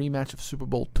rematch of Super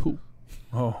Bowl II.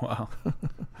 Oh, wow.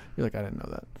 You're like, I didn't know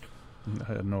that.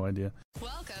 I had no idea.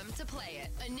 Welcome to Play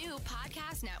It, a new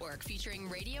podcast network featuring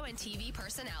radio and TV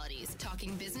personalities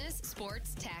talking business,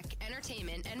 sports, tech,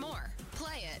 entertainment, and more.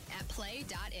 Play it at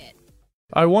play.it.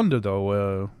 I wonder,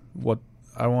 though, what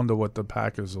the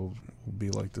Packers will be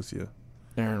like this year.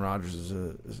 Aaron Rodgers is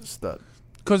a stud.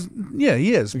 Because, yeah,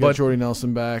 he is. We got Jordy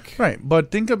Nelson back. Right, but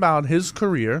think about his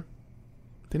career.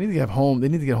 They need to get home. They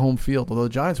need to get home field, although the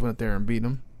Giants went there and beat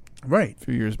them. Right. A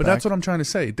few years but back. That's what I'm trying to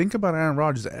say. Think about Aaron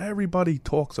Rodgers. Everybody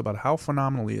talks about how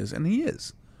phenomenal he is, and he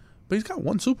is. But he's got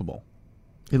one Super Bowl.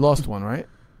 He lost one, right?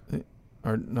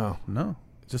 Or no? No.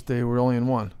 Just they were only in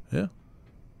one. Yeah.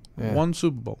 One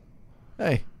Super Bowl.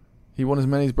 Hey, he won as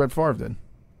many as Brett Favre did.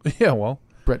 Yeah, well.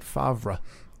 Brett Favre.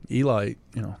 Eli,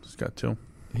 he's got 2.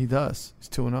 He does. He's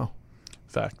 2-0.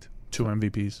 Fact. 2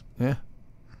 MVPs. Yeah.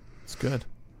 It's good.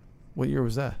 What year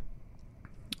was that?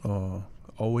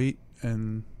 08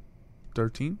 and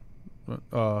 13?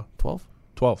 12?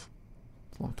 12.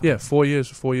 It's a long time. Yeah, 4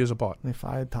 years apart. They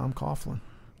fired Tom Coughlin.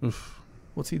 Oof.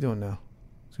 What's he doing now?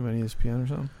 Is he on ESPN or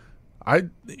something?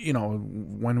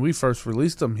 When we first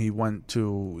released him, he went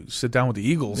to sit down with the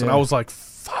Eagles, and I was like,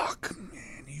 fuck,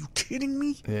 man, are you kidding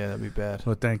me? Yeah, that'd be bad.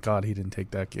 But thank God he didn't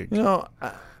take that gig.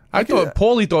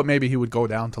 Paulie thought maybe he would go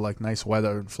down to like nice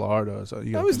weather in Florida. So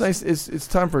that was nice. It's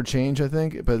time for a change, I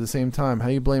think. But at the same time, how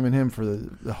are you blaming him for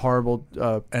the horrible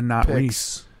and not picks?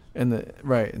 Reese And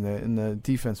the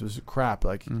defense was crap.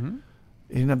 Like he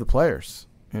didn't have the players.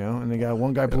 And they got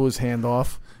one guy blew his hand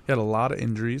off. He had a lot of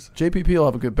injuries. JPP will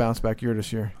have a good bounce back year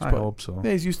this year. I hope so.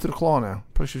 Yeah, he's used to the claw now.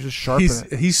 Probably should just sharpen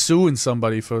it. He's suing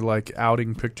somebody for like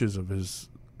outing pictures of his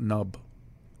nub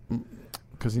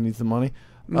because he needs the money.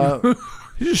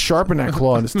 He just sharpen that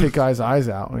claw and just take guys' eyes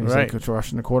out when he's like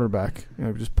rushing the quarterback.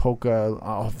 Just poke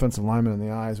offensive lineman in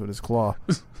the eyes with his claw.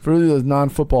 For those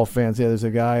non-football fans, there's a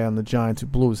guy on the Giants who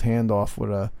blew his hand off with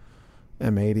a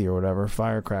M80 or whatever,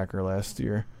 firecracker last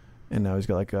year, and now he's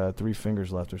got like 3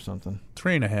 fingers left or something.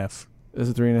 3.5. Is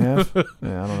it 3.5?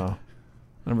 Yeah, I don't know.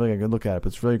 I don't really get a good look at it, but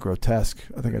it's really grotesque.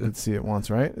 I think I did see it once,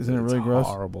 right? Isn't it really gross?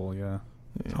 Horrible, yeah.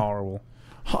 It's horrible.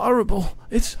 Horrible.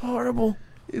 It's horrible.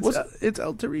 It's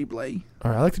El Terrible.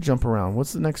 All right, I like to jump around.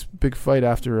 What's the next big fight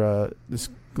after this?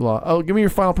 Oh, give me your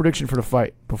final prediction for the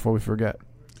fight before we forget.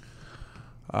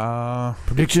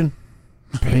 Prediction?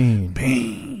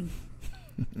 Pain.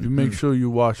 You make sure you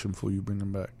watch him before you bring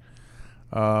him back.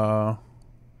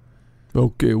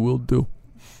 Okay, we'll do.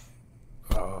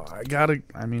 I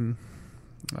don't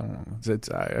know.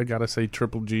 I gotta say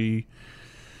Triple G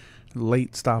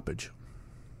late stoppage.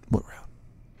 What round?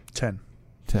 10.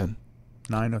 10.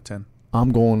 9 or 10.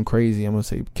 I'm going crazy. I'm going to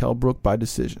say Kell Brook by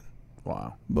decision.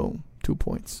 Wow. Boom. 2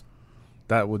 points.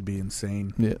 That would be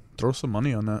insane. Yeah. Throw some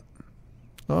money on that.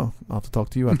 Oh, I'll have to talk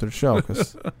to you after the show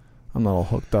because I'm not all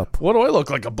hooked up. What do I look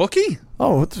like, a bookie?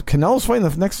 Oh, Canelo's fighting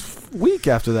the next week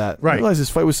after that. Right. I realized this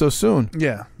fight was so soon.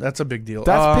 Yeah, that's a big deal.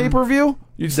 That's pay-per-view?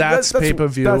 That's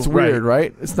pay-per-view. That's weird,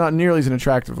 right? It's not nearly as an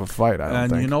attractive a fight, I don't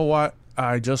think. And you know what?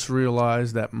 I just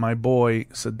realized that my boy,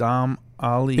 Saddam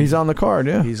Ali. He's on the card,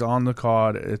 yeah. He's on the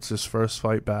card. It's his first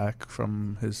fight back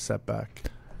from his setback.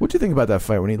 What do you think about that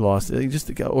fight when he lost? He just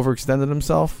overextended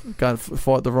himself?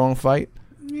 Fought the wrong fight?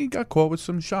 He got caught with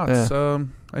some shots. Yeah.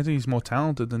 I think he's more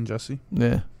talented than Jesse.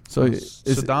 Yeah. So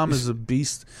Saddam is a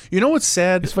beast. You know what's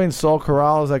sad? He's fighting Saul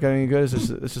Corral. Is that any good? It's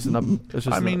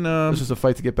just a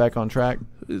fight to get back on track.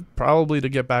 Probably to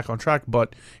get back on track,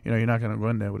 but you're not going to go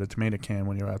in there with a tomato can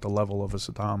when you're at the level of a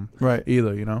Saddam, right?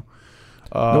 Either, what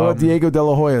about Diego De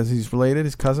La Hoya? He's related.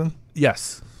 His cousin.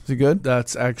 Yes. Is he good?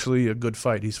 That's actually a good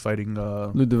fight. He's fighting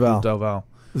Lou Duval.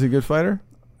 Is he a good fighter?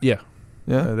 Yeah.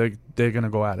 Yeah. They're going to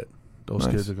go at it. Those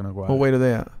kids are going to go at it. What weight are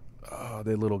they at?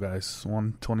 They're little guys.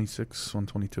 126,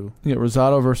 122. You got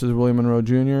Rosado versus William Monroe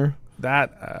Jr.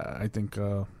 That, I think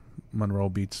Monroe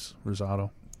beats Rosado.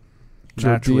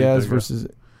 Joe Diaz versus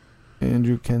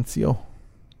Andrew Cancio.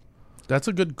 It's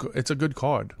a good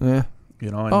card. Yeah.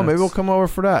 Maybe we'll come over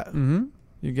for that. Mm-hmm.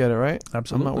 You get it, right?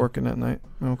 Absolutely. I'm not working that night.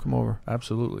 We'll come over.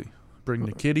 Absolutely. Bring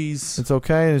the kiddies. It's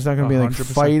okay. There's not going to be like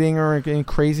fighting or any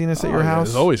craziness at your house.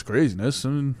 There's always craziness.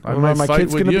 And my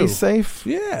kids going to be safe?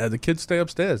 Yeah, the kids stay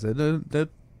upstairs. They're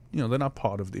not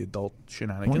part of the adult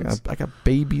shenanigans. I got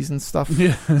babies and stuff.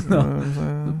 Yeah,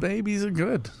 the babies are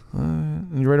good.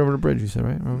 And you're right over the bridge. You said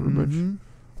right over the bridge.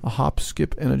 A hop,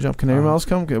 skip, and a jump. Can anyone else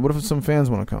come? What if some fans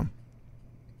want to come?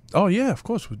 Oh yeah, of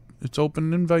course. It's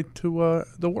open invite to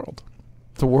the world.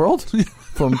 The world?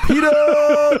 From Peter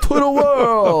to the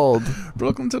world.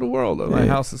 Brooklyn to the world. My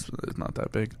house is not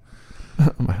that big.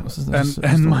 My house is not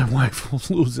and my wife will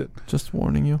lose it. Just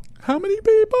warning you. How many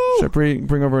people? Should I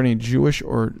bring over any Jewish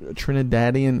or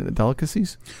Trinidadian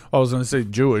delicacies? I was going to say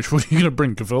Jewish. What are you going to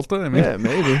bring? Gefilte? Yeah,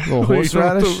 maybe. A little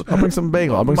horseradish. I'll bring some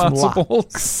bagel. I'll bring some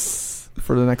lox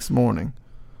for the next morning.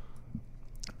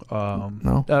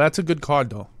 No? Yeah, that's a good card,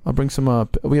 though. I'll bring some...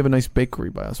 we have a nice bakery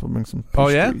by us. We'll bring some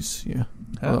pastries. Oh, yeah?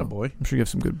 Yeah. Boy. I'm sure you have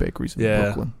some good bakeries in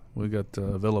Brooklyn. We got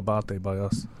Villa Bate by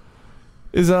us.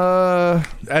 Is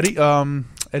Eddie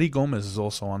Gomez is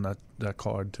also on that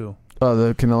card, too.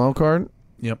 The Canelo card?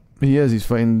 Yep. He is. He's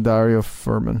fighting Dario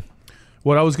Furman.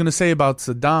 What I was going to say about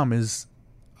Saddam is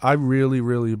I really,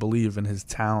 really believe in his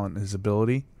talent, his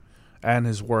ability, and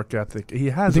his work ethic. He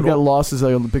has. I think that loss is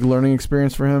a big learning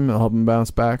experience for him. It'll help him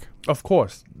bounce back. Of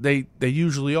course. They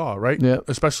usually are, right? Yeah.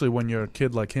 Especially when you're a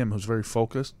kid like him who's very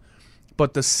focused.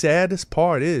 But the saddest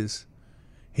part is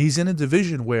he's in a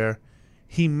division where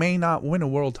he may not win a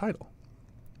world title.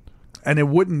 And it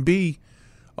wouldn't be,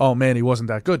 oh, man, he wasn't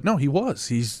that good. No, he was.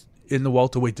 He's in the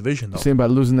welterweight division, though. Saying by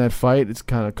losing that fight, it's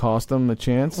kind of cost him a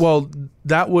chance? Well,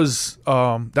 that was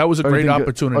a great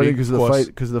opportunity.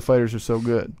 Because the fighters are so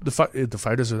good. The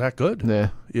fighters are that good. Yeah.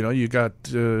 You got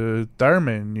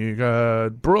Thurman, you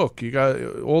got Brook, you got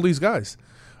all these guys.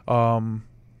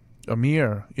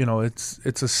 Amir,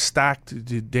 it's a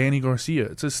stacked, Danny Garcia,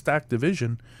 it's a stacked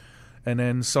division. And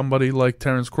then somebody like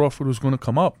Terrence Crawford who's going to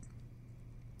come up.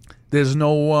 There's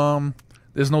no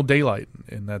daylight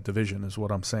in that division is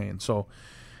what I'm saying. So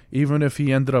even if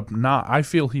he ended up not, I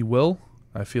feel he will.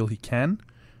 I feel he can.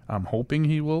 I'm hoping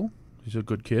he will. He's a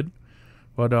good kid.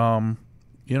 But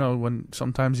you know, when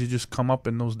sometimes you just come up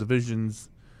in those divisions.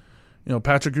 You know,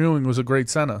 Patrick Ewing was a great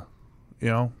center, you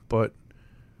know, but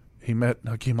he met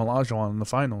Hakeem Olajuwon in the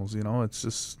finals. You know, it's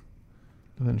just.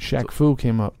 And then Shaq Fu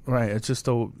came up. Right, it's just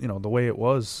the way it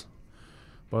was.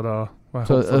 But I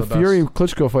So hope for a the Fury best.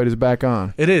 Klitschko fight is back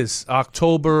on. It is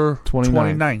October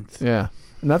 29th. Yeah,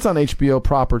 and that's on HBO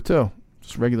proper too,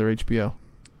 just regular HBO.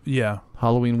 Yeah,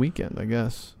 Halloween weekend, I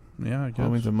guess. yeah, I guess.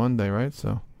 Halloween's a Monday, right?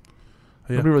 So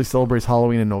Yeah. nobody really celebrates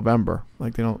Halloween in November.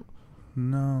 Like they don't.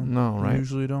 No, right?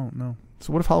 Usually don't. No.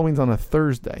 So what if Halloween's on a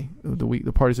Thursday?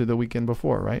 The parties are the weekend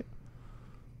before, right?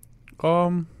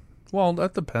 Well,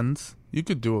 that depends. You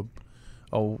could do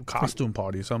a costume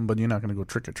party or something, but you're not going to go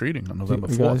trick or treating on November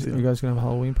 4th. You guys gonna have a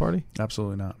Halloween party?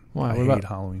 Absolutely not. Why? I What hate about-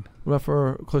 Halloween. What about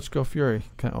for Klitschko Fury?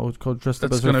 Go dressed up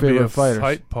That's as her going to be favorite a fighters.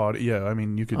 fight party. Yeah, I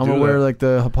mean, you could I'm do gonna wear that. like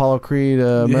the Apollo Creed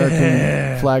American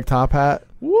Yeah. flag top hat.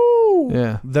 Woo!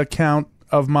 Yeah. The Count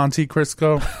of Monte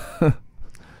Cristo,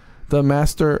 The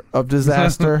Master of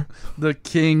Disaster. the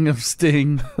King of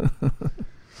Sting.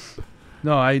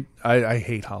 No, I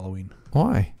hate Halloween.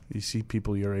 Why? You see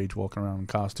people your age walking around in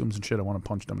costumes and shit, I want to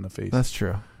punch them in the face. That's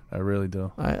true. I really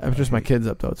do. I've dressed my kids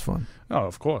up though. It's fun. Oh,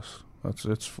 of course.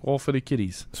 It's all for the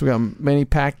kiddies. So we got Manny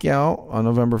Pacquiao on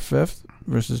November 5th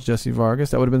versus Jesse Vargas.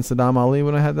 That would have been Saddam Ali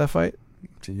when I had that fight.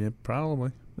 Yeah,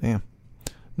 probably. Damn.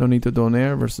 Nonito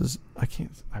Donaire versus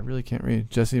I really can't read.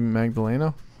 Jesse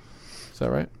Magdaleno. Is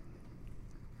that right?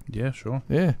 Yeah, sure.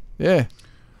 Yeah. Yeah.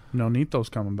 Nonito's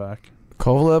coming back.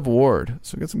 Kovalev Ward.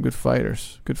 So we got some good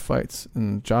fighters, good fights,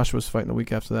 and Joshua's fighting the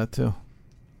week after that too.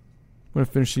 We're gonna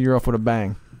finish the year off with a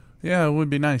bang. Yeah, it would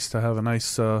be nice to have a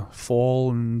nice fall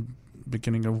and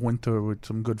beginning of winter with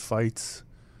some good fights,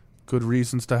 good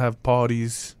reasons to have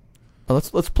parties.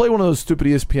 Let's play one of those stupid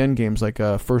ESPN games like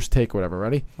First Take or whatever.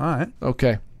 Ready? All right.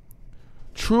 Okay.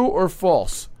 True or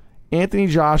false? Anthony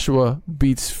Joshua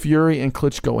beats Fury and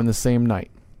Klitschko in the same night.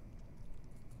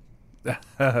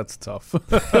 That's tough.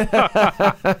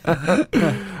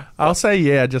 I'll say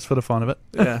yeah, just for the fun of it.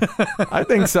 Yeah, I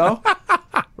think so.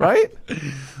 Right?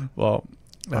 Well,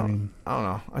 I mean, I don't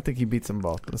know. I think he beats them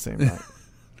both in the same night.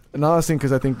 Another thing,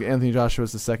 because I think Anthony Joshua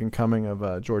is the second coming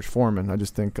of George Foreman. I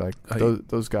just think like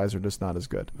those guys are just not as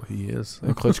good. he is.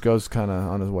 And Klitschko's kind of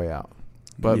on his way out.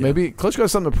 But Yeah. maybe Klitschko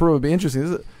has something to prove. It'd be interesting.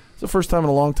 This is the first time in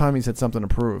a long time he's had something to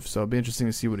prove. So it'd be interesting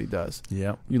to see what he does.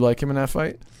 Yeah. You like him in that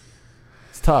fight?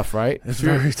 It's tough, right? It's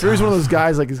very Fury's one of tough. those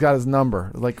guys like he's got his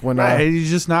number. Like when He's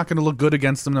just not going to look good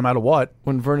against them no matter what.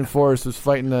 when Vernon Forrest was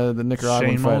fighting the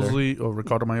Nicaraguan Shane fighter. Mosley or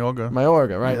Ricardo Mayorga.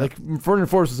 Mayorga, right? Yeah. Like Vernon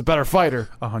Forrest was a better fighter,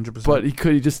 100%. but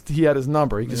he had his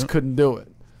number. He just Yeah. couldn't do it.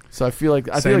 So I feel like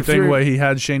Same thing Fury, where he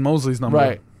had Shane Mosley's number.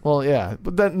 right. Well, yeah,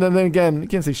 but then again, you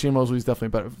can't say Shane Mosley's definitely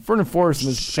better. Vernon Forrest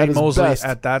at Shane his Mosley best,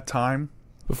 at that time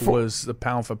was the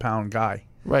pound for pound guy.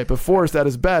 right? But Forrest at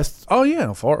his best. Oh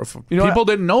yeah, You know, people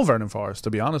didn't know Vernon Forrest, to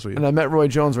be honest with you. And I met Roy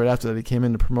Jones right after that. He came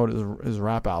in to promote his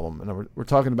rap album, and we're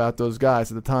talking about those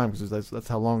guys at the time because that's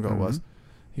how long ago it was.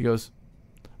 He goes,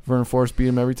 Vernon Forrest beat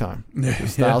him every time.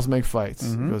 His styles make fights.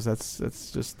 He goes, that's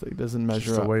just he doesn't measure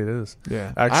Just the up. way it is.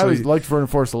 Yeah, Actually, I always liked Vernon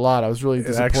Forrest a lot. I was really It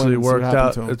disappointed actually to see what worked happened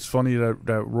out. to him. It's funny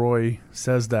that Roy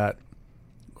says that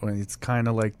when it's kind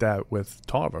of like that with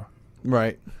Tarver.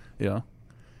 Right. You know,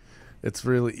 it's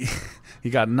really he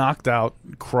got knocked out,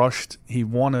 crushed. He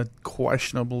won a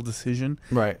questionable decision,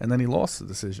 Right. and then he lost the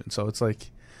decision. So it's like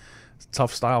it's a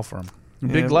tough style for him.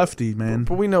 Yeah, Big lefty, man.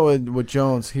 But we know with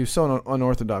Jones, he was so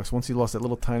unorthodox. Once he lost that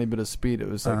little tiny bit of speed, it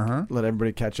was like let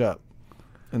everybody catch up,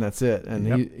 and that's it. And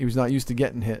Yep. he was not used to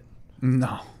getting hit,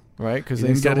 No, right? Because he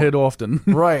didn't get hit often.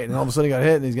 right, and all of a sudden he got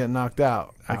hit and he's getting knocked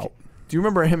out. Out. Do you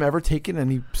remember him ever taking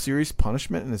any serious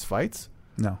punishment in his fights?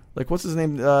 No, Like what's his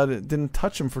name? Didn't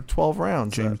touch him for 12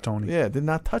 rounds. James Toney. Yeah, did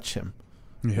not touch him.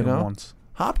 he hit know? him once.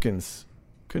 Hopkins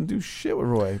couldn't do shit with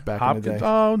Roy back in the Hopkins. day.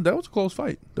 Oh, that was a close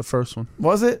fight. The first one.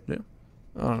 Was it? Yeah.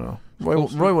 I don't know.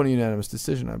 Close Roy won a unanimous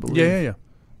decision, I believe. Yeah.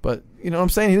 But you know what I'm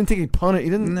saying? He didn't take any punish. He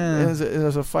didn't. Nah. As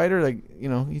a fighter, like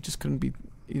he just couldn't be.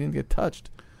 He didn't get touched.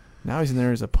 Now he's in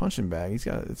there as a punching bag. He's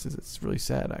got. It's really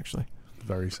sad, actually.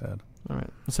 Very sad. All right,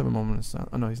 let's have a moment of silence.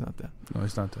 Oh no, he's not dead. No,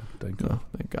 he's not dead. Thank God. No,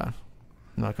 thank God.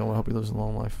 I'm not gonna hope he lives a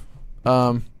long life.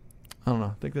 I don't know.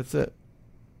 I think that's it.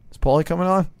 Is Paulie coming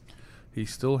on? He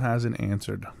still hasn't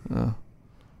answered.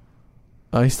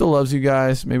 He still loves you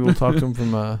guys. Maybe we'll talk to him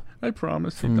from I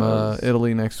promise. from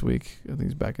Italy next week. I think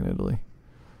he's back in Italy.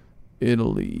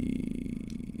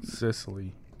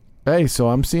 Sicily. Hey, so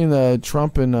I'm seeing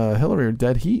Trump and Hillary are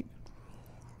dead heat.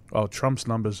 Oh, Trump's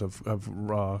numbers have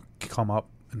come up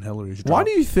and Hillary's dropped. Why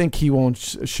do you think he won't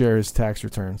share his tax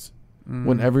returns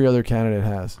when every other candidate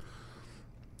has?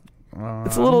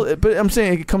 It's a little, but I'm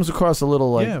saying it comes across a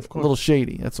little like Yeah, of a course. little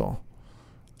shady. That's all.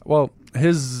 Well,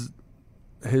 his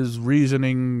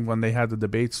reasoning when they had the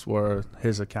debates were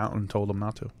his accountant told him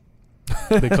not to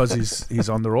because he's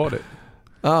under audit.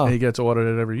 Oh, And he gets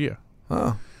audited every year.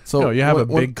 oh. So You have a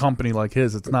when- big company like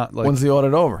his. It's not like When's the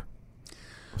audit over?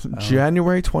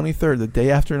 January 23rd, the day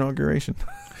after inauguration.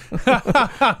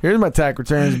 Here's my tax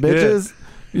returns, bitches.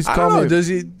 You used to I call don't know.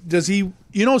 me. Does he?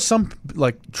 You know, some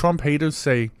like Trump haters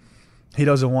say he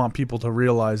doesn't want people to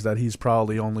realize that he's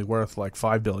probably only worth like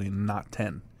 $5 billion, not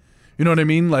 10. You know what I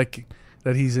mean? Like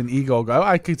that he's an ego guy.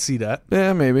 I could see that,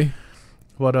 Yeah, maybe.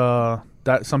 but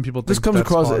that some people think This comes that's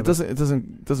across. part It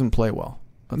of doesn't play well.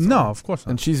 That's No, all. of course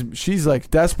not. And she's like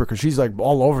desperate because she's like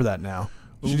all over that now.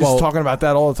 She's Well- just talking about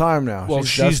that all the time now. Well,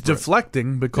 she's desperate.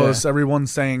 deflecting because Yeah.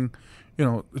 everyone's saying, you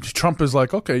know, Trump is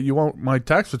like, okay, you want my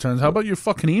tax returns? How about your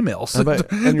fucking emails? How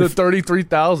about- and your- the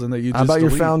 33,000 that you just How about your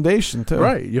deleted. foundation too?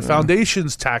 Right, your Yeah.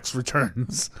 foundation's tax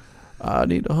returns. I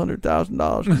need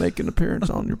 $100,000 to make an appearance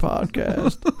on your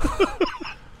podcast.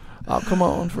 I'll come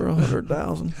on for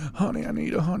 100,000. Honey, I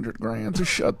need $100,000 to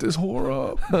shut this whore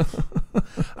up.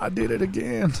 I did it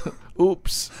again.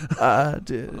 Oops, I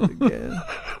did it again.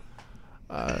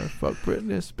 I fucked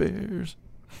Britney Spears.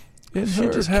 In She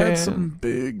her just can. had some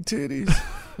big titties.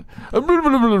 I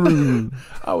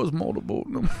was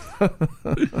motorboating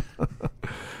them.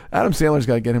 Adam Sandler's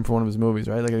got to get him for one of his movies,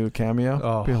 right? They got to do a cameo.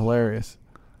 Oh. Be hilarious,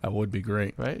 That would be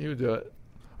great. right? He would do it.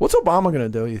 What's Obama gonna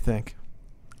do? You think?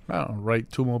 I don't know,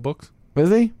 write 2 more books? Is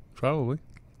he? Probably.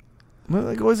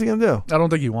 Like, what is he gonna do? I don't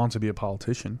think he wants to be a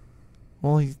politician.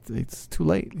 Well, it's too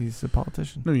late. He's a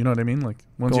politician. No, you know what I mean? Like,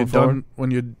 once Going you're done, forward.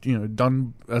 when you're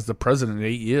done as the president in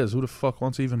 8 years, who the fuck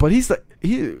wants to even... But he's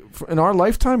in our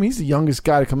lifetime, he's the youngest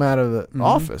guy to come out of the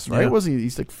office, right? Yeah. Was he?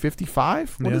 He's like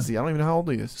 55. What Yeah. is he? I don't even know how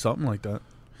old he is. Something like that.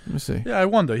 Let me see. Yeah, I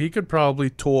wonder. He could probably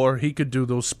tour. He could do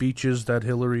those speeches that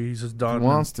Hillary's has He done.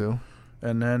 wants to.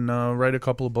 And then write a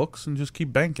couple of books and just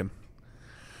keep banking.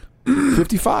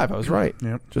 55. I was right.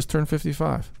 Yep. Just turned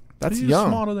 55. That's He's young.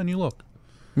 smarter than you look.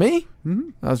 Me? Mm-hmm.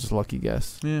 That was just a lucky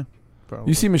guess. Yeah, probably.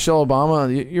 You see Michelle Obama?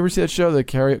 You ever see that show, the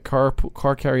car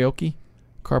karaoke,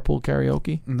 carpool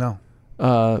karaoke? No.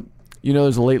 You know,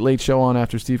 there's a late show on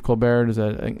after Steve Colbert. There's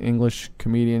an English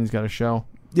comedian. He's got a show.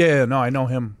 Yeah, no, I know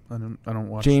him. I don't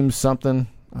watch. James something.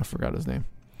 I forgot his name.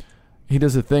 He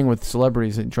does a thing with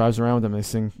celebrities. He drives around with them. They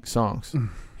sing songs.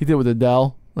 He did with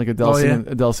Adele, like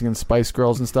Adele singing Spice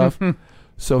Girls and stuff.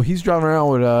 So he's driving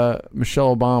around with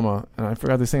Michelle Obama, and I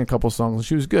forgot they sang a couple songs. And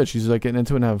she was good. She's like getting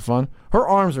into it and having fun. Her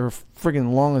arms are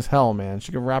friggin' long as hell, man.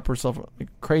 She can wrap herself like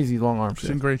crazy long arms. She's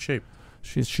in great shape.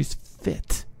 She's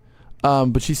fit.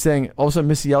 But she's saying all of a sudden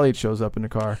Missy Elliott shows up in the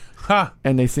car, Ha!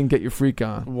 and they sing "Get Your Freak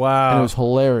On." Wow. And it was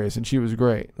hilarious, and she was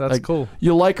great. That's like, cool.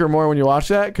 You like her more when you watch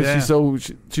that because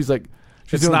Yeah. she's like.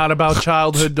 It's not about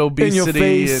childhood obesity. in your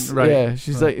face. And, right. Yeah,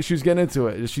 she's like she was getting into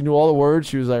it. She knew all the words.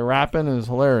 She was like rapping, and it was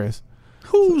hilarious.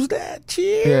 Who's that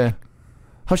chick? Yeah,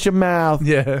 hush your mouth.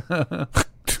 Yeah.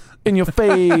 In your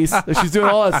face. She's doing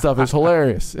all that stuff. It was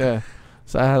hilarious. Yeah.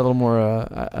 So I had a little more.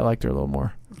 I liked her a little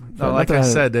more. No, like I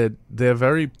said, they're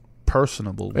very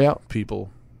personable Yeah. people,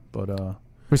 but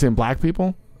We're saying black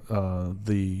people.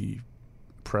 the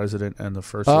president and the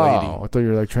first Oh, lady. I thought you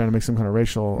were like trying to make some kind of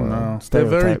racial No, they're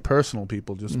stereotype. very personal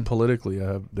people. Just politically,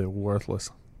 they're worthless.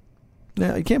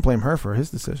 Yeah, you can't blame her for his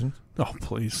decisions. Oh,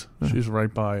 please. She's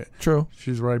right by it. True.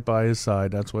 She's right by his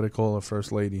side. That's what they call a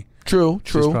first lady. True.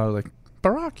 She's probably like,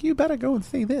 Barack, you better go and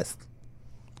say this.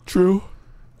 True.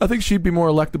 I think she'd be more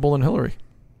electable than Hillary,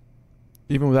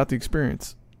 even without the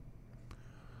experience.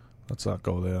 Let's not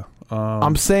go there.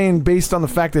 I'm saying based on the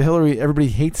fact that everybody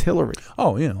hates Hillary.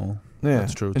 Oh, you know. Yeah,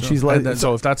 That's true. And too. she's like,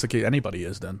 so if that's the case, anybody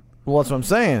is then. well, that's what I'm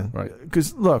saying. Right.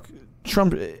 Because look,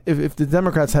 Trump. If the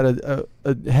Democrats had a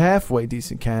halfway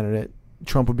decent candidate,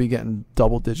 Trump would be getting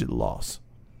double-digit loss.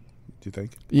 Do you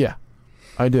think? Yeah,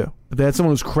 I do. If they had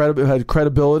someone who had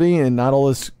credibility and not all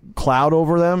this cloud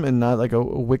over them, and not like a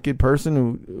wicked person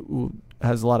who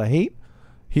has a lot of hate,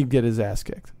 he'd get his ass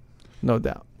kicked, no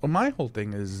doubt. Well, my whole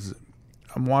thing is,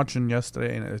 I'm watching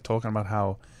yesterday and they're talking about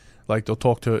how, like, they'll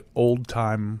talk to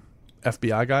old-time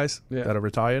FBI guys that are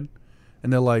retired,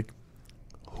 and they're like,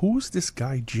 who's this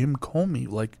guy Jim Comey?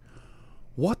 Like,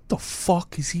 what the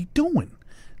fuck is he doing?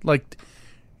 Like,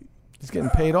 He's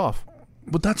getting paid off.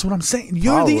 but that's what I'm saying.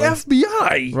 You're the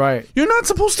FBI. Right. You're not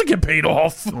supposed to get paid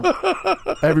off.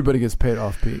 Everybody gets paid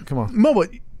off, Pete. Come on. No,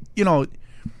 but, you know,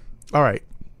 all right.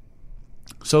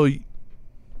 So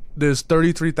there's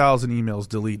 33,000 emails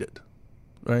deleted,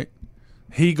 right?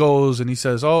 He goes and he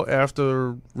says, oh,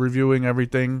 after reviewing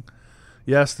everything,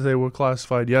 yes, they were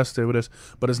classified. Yes, they were this.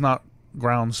 But it's not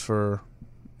grounds for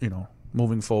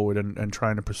moving forward and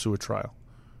trying to pursue a trial.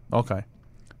 Okay.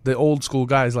 The old school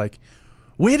guy's like,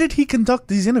 where did he conduct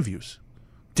these interviews?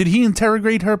 Did he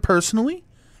interrogate her personally?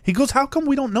 He goes, how come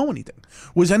we don't know anything?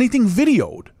 Was anything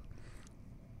videoed?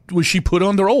 Was she put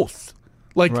under oath?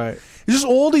 Like, Right. It's just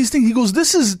all these things. He goes,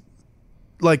 this is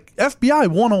like FBI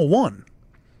 101.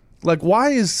 Like, why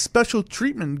is special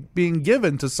treatment being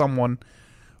given to someone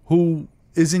who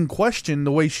is in question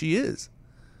the way she is?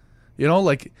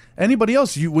 Like anybody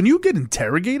else, when you get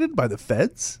interrogated by the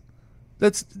feds,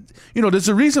 that's, there's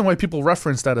a reason why people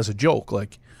reference that as a joke.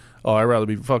 Like, oh, I'd rather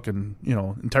be fucking,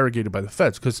 interrogated by the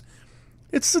feds, because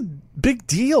it's a big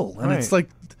deal. And it's like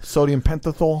sodium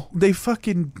pentothal. They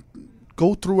fucking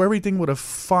go through everything with a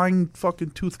fine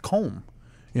fucking tooth comb,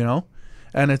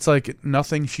 And it's like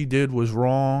nothing she did was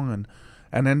wrong.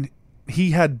 And then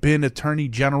he had been attorney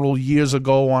general years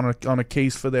ago on a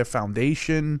case for their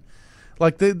foundation.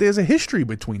 Like there's a history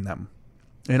between them.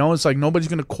 It's like nobody's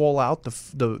going to call out the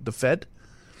Fed.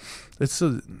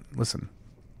 Listen.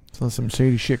 So there's some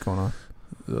shady shit going on.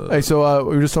 Hey, so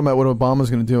we were just talking about what Obama's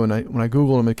going to do, and when I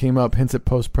Googled him, it came up, hints at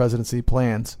post-presidency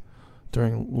plans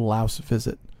during Laos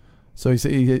visit. So he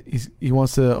said he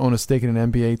wants to own a stake in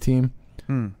an NBA team,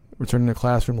 returning to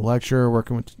classroom to lecture,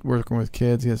 working with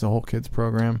kids. He has a whole kids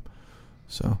program.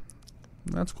 So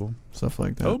that's cool. Stuff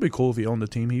like that. That would be cool if he owned a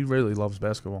team. He really loves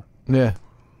basketball. Yeah.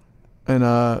 And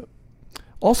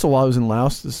also, while I was in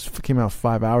Laos, this came out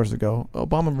 5 hours ago,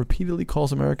 Obama repeatedly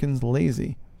calls Americans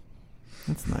lazy.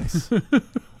 That's nice.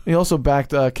 He also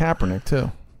backed Kaepernick,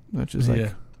 too, which is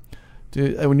like,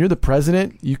 dude, when you're the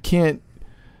president, you can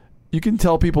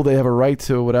tell people they have a right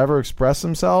to whatever, express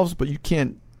themselves, but you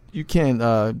can't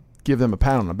give them a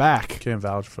pat on the back. Can't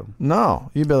vouch for them.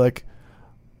 No. You'd be like,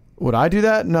 would I do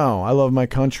that? No. I love my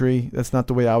country. That's not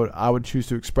the way I would choose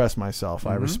to express myself.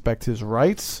 I respect his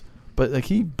rights, but like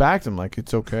he backed him like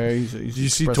it's okay. He's Did you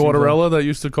see Tortorella that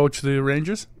used to coach the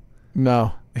Rangers?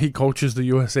 No. He coaches the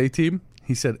USA team.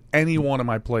 He said, any one of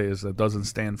my players that doesn't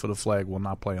stand for the flag will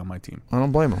not play on my team. I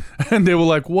don't blame him. And they were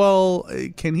like, well,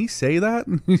 can he say that?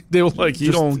 They were like,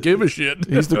 you don't give a shit.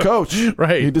 He's the coach.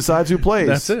 Right. He decides who plays.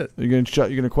 That's it. You're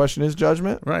gonna question his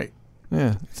judgment? Right.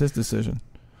 Yeah, it's his decision.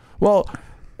 Well,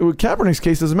 with Kaepernick's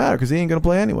case, doesn't matter because he ain't going to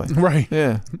play anyway. Right.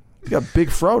 Yeah. He's got big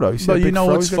Frodo. But you know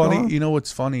what's funny? You know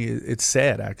what's funny? It's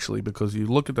sad, actually, because you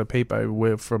look at the paper.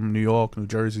 We're from New York, New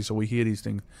Jersey, so we hear these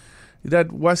things.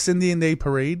 That West Indian Day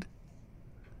parade,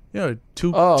 two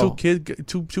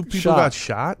people got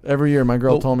shot. Every year. My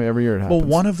girl told me every year it happens. Well,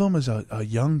 one of them is a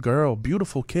young girl,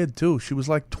 beautiful kid, too. She was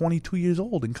like 22 years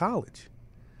old in college.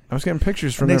 I was getting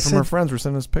pictures from her friends. Were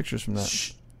sending us pictures from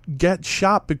that. Get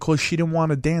shot because she didn't want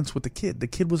to dance with the kid. The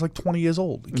kid was like 20 years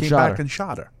old. He came back and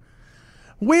shot her.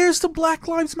 Where's the Black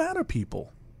Lives Matter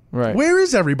people? Right. Where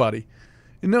is everybody?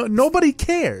 Nobody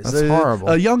cares. That's horrible.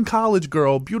 A young college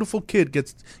girl, beautiful kid,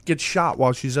 gets shot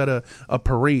while she's at a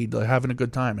parade, having a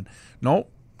good time. And no,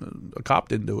 a cop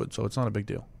didn't do it, so it's not a big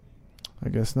deal. I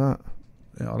guess not.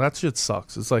 That shit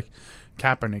sucks. It's like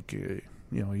Kaepernick.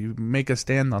 You make a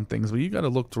stand on things, but you got to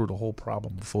look through the whole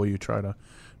problem before you try to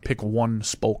pick one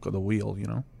spoke of the wheel.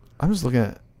 I'm just looking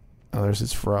at. Oh, there's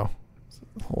his fro. It's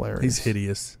hilarious. He's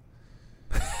hideous.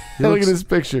 Look at this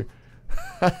picture.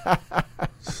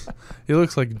 He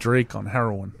looks like Drake on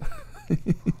heroin.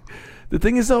 The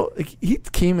thing is, though, like, he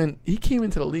came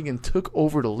into the league and took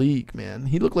over the league, man.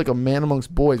 He looked like a man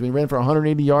amongst boys. When he ran for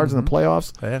 180 yards in the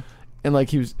playoffs. Yeah. And like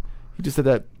he just had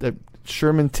that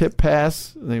Sherman tip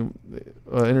pass,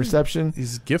 interception.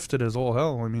 He's gifted as all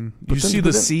hell. I mean, you see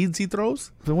the seeds he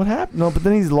throws? Then what happened? No, but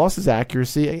then he's lost his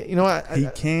accuracy. He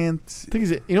can't. I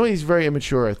think he's very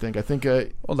immature, I think.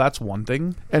 Well, that's one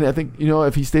thing. And I think,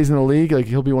 if he stays in the league, like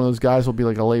he'll be one of those guys who'll be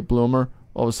like a late bloomer.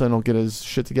 All of a sudden he'll get his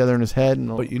shit together in his head.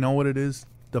 But you know what it is?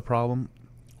 The problem?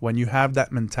 When you have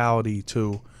that mentality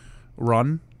to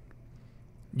run,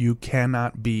 you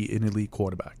cannot be an elite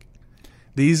quarterback.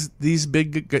 These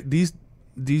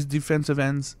defensive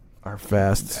ends are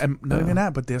fast. And not even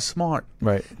that, but they're smart.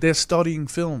 Right. They're studying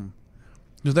film.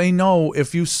 They know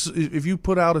if you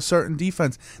put out a certain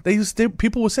defense,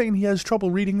 people were saying he has trouble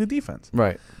reading the defense.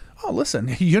 Right. Oh,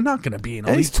 listen, you're not going to be an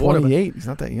elite he's 28. He's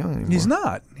not that young anymore. He's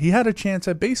not. He had a chance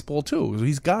at baseball, too.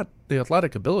 He's got the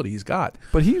athletic ability he's got.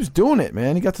 But he was doing it,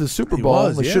 man. He got to the Super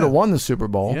Bowl. They should have won the Super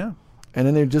Bowl. Yeah. And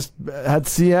then they just had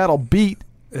Seattle beat.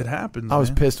 It happens. I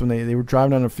was pissed when they were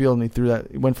driving down the field and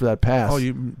he went for that pass.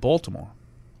 Oh, Baltimore.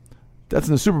 That's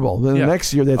in the Super Bowl. Then the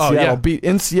next year they had Seattle beat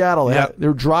in Seattle. They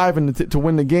were driving to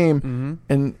win the game,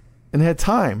 and they had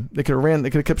time. They could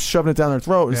have kept shoving it down their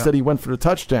throat. Instead, he went for the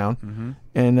touchdown,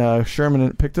 and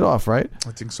Sherman picked it off. Right?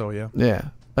 I think so. Yeah. Yeah.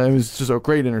 It was just a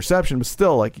great interception, but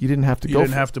still, like, you didn't have to You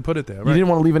didn't have to put it there, right? You didn't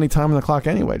want to leave any time on the clock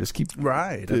anyway. Just keep.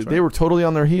 Right. They were totally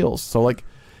on their heels. So, like,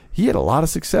 he had a lot of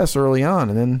success early on,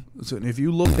 and then So if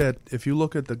you look at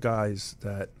the guys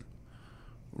that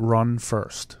run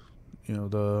first,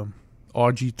 the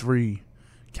RG3,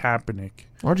 Kaepernick.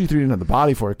 RG3 didn't have the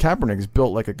body for it. Kaepernick is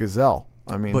built like a gazelle.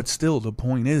 I mean, But still, the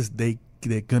point is they're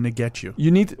gonna get you.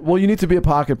 you need to be a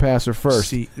pocket passer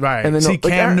first. Right. And then See like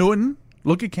Cam Newton.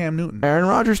 Look at Cam Newton. Aaron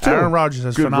Rodgers too. Aaron Rodgers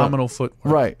has Good phenomenal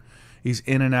footwork. Right. He's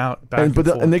in and out, back and But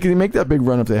forth. and they can make that big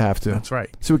run if they have to. That's right.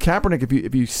 So with Kaepernick,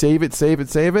 if you save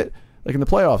it, like in the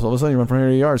playoffs, all of a sudden you run for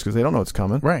 100 yards because they don't know it's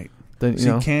coming. Right. Then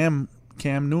See, Cam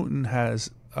Newton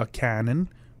has a cannon.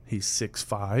 He's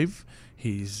 6'5".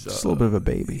 He's just a little bit of a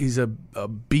baby. He's a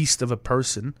beast of a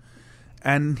person,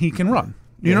 and he can run.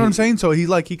 You know what I'm saying? So he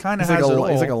kind of has it all.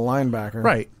 He's like a linebacker.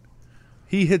 Right.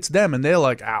 He hits them, and they're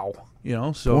like, ow.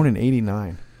 So born in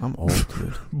 '89. I'm old,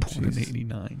 dude. born in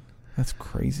 '89. That's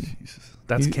crazy. Jesus.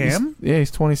 That's Cam?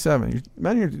 He's 27.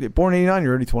 Imagine you're born in '89.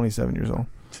 You're already 27 years old.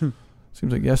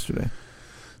 Seems like yesterday.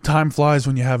 Time flies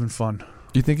when you're having fun. Do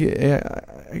you think?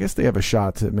 I guess they have a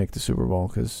shot to make the Super Bowl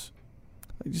because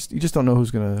you just don't know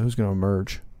who's gonna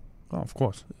emerge. Oh, of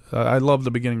course. I love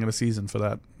the beginning of the season for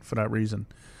that reason.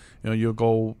 You'll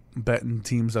go betting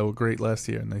teams that were great last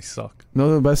year and they suck.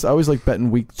 No, the best. I always like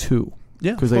betting week 2.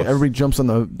 Yeah, because everybody jumps on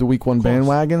the week 1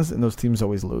 bandwagons and those teams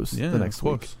always lose the next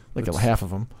week. Like half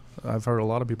of them. I've heard a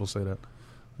lot of people say that.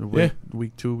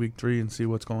 Week 2, week 3, and see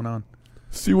what's going on.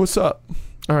 See what's up.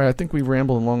 All right, I think we've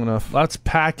rambled long enough. Let's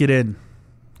pack it in.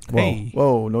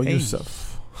 Whoa, no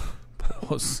Yusuf.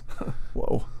 Pause.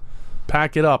 Whoa.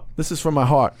 Pack it up. This is from my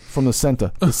heart, from the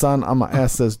center. The sign on my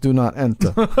ass says, "Do not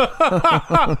enter."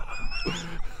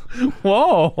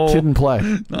 Whoa. Kid and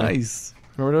Play. Nice.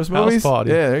 Remember those movies? House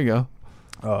Party. Yeah, there you go.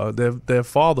 Their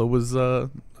father was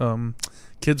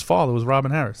kid's father was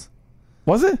Robin Harris.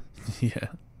 Was it? Yeah.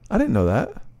 I didn't know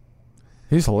that.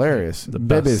 He's hilarious. The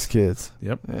Bebe's best. Kids.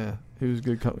 Yep. Yeah. He was a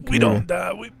good We don't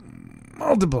die, we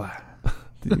multiply.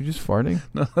 Dude, you just farting?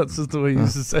 No, that's just the way you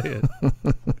used to say it.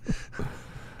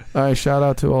 All right, shout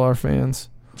out to all our fans.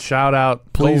 Shout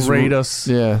out. Please go rate us.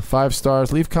 Yeah, 5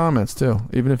 stars. Leave comments too.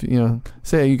 Even if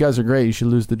say you guys are great, you should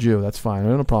lose the Jew. That's fine. I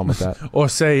have no problem with that. Or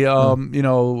say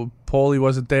Paulie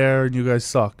wasn't there and you guys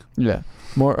suck. Yeah.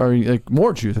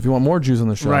 More Jews. If you want more Jews on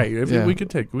the show. Right. We could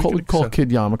call Kid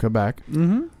Yarmulke back.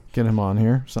 Mm-hmm. Get him on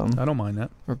here. Something. I don't mind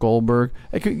that. Or Goldberg.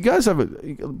 Hey, you guys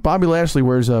Bobby Lashley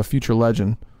wears a future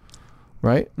legend.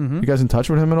 Right? Mm-hmm. You guys in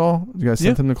touch with him at all? You guys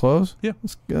sent him the clothes? Yeah.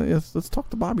 Let's talk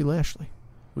to Bobby Lashley.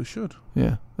 We should.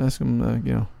 Yeah. Ask him, how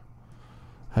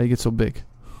do you get so big?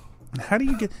 How do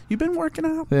you get... You've been working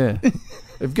out? Yeah. If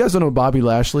you guys don't know who Bobby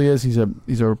Lashley is, he's a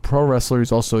pro wrestler.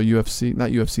 He's also a UFC... Not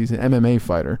UFC. He's an MMA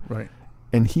fighter. Right.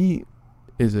 And he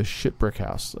is a shit brick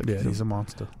house. He's a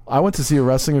monster. I went to see a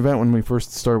wrestling event when we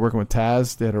first started working with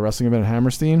Taz. They had a wrestling event at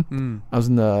Hammerstein. I was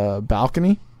in the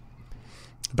balcony.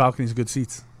 The balcony's good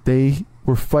seats. They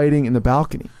were fighting in the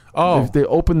balcony. Oh. They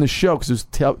opened the show because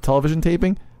there's television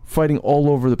taping, fighting all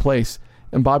over the place.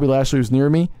 And Bobby Lashley was near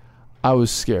me. I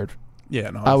was scared. Yeah,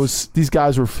 no. These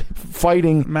guys were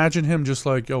fighting. Imagine him just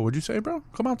like, yo, what'd you say, bro?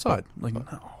 Come outside. Like, no.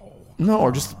 No,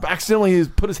 or just accidentally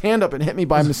put his hand up and hit me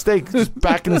by mistake, just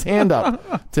backing his hand up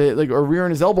or rearing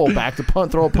his elbow back to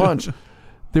throw a punch.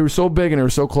 They were so big and they were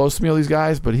so close to me, all these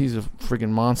guys, but he's a freaking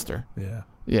monster. Yeah.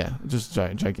 Yeah, just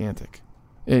gigantic.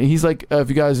 And he's like, if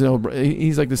you guys know,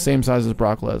 he's like the same size as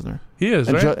Brock Lesnar. He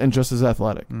is, right? And just as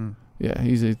athletic. Yeah,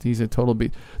 he's a total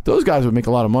beast. Those guys would make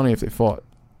a lot of money if they fought.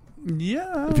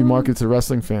 Yeah. If you market to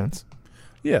wrestling fans.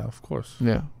 Yeah, of course.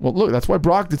 Yeah. Well, look, that's why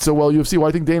Brock did so well UFC. Why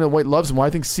I think Dana White loves him. Why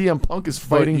I think CM Punk is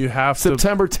fighting.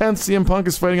 September 10th, CM Punk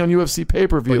is fighting on UFC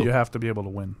pay-per-view. But you have to be able to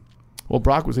win. Well,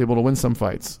 Brock was able to win some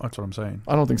fights. That's what I'm saying.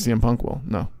 I don't think CM Punk will.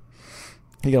 No.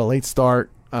 He got a late start,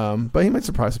 but he might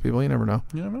surprise some people. You never know.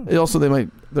 You never know. Also, there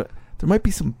might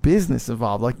be some business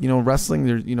involved. Like, wrestling,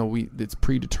 it's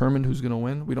predetermined who's going to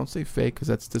win. We don't say fake because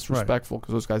that's disrespectful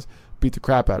because those guys beat the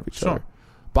crap out of each other.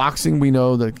 Boxing, we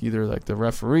know that either like the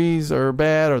referees are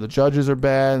bad or the judges are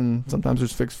bad, and sometimes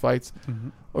there's fixed fights. Mm-hmm.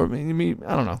 Or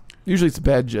I don't know. Usually it's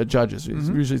bad judges.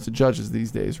 Mm-hmm. Usually it's the judges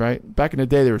these days, right? Back in the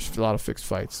day, there was a lot of fixed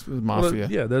fights. It was mafia.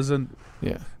 Well,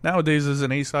 nowadays there's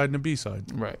an A side and a B side.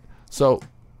 Right. So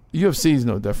UFC is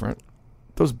no different.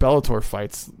 Those Bellator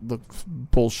fights look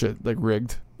bullshit, like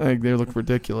rigged. Like they look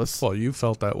ridiculous. Well, you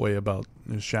felt that way about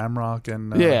Shamrock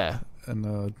and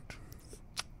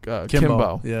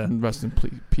Kimbo. Yeah. Rest in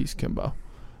peace, Kimbo.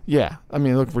 Yeah. I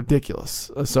mean, it looked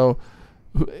ridiculous. So,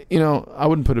 I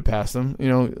wouldn't put it past them.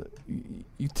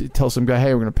 You tell some guy,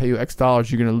 hey, we're going to pay you X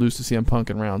dollars. You're going to lose to CM Punk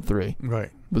in round 3.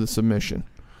 Right. With a submission.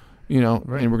 you know,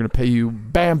 Right. and we're going to pay you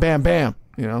bam, bam, bam,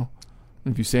 you know.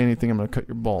 And if you say anything, I'm going to cut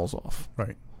your balls off.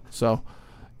 Right. So,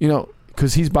 you know,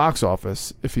 because he's box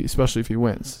office, especially if he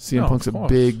wins. CM No, Punk's of a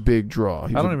course. big draw.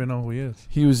 I don't even know who he is.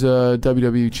 He was a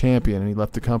WWE champion, and he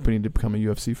left the company to become a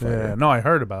UFC fighter. Yeah, no, I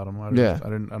heard about him. I don't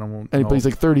And know. but he's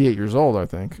like 38 years old, I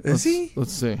think. Is he?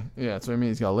 Let's see. Yeah, that's what I mean.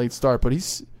 He's got a late start, but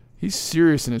he's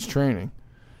serious in his training.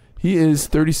 He is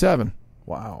 37.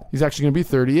 Wow, He's actually going to be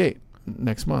 38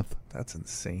 next month. that's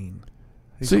insane.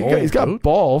 So he's got dude.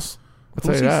 balls. I'll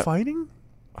tell Who's you he that. fighting?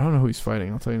 I don't know who he's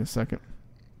fighting. I'll tell you in a second.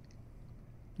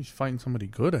 He's fighting somebody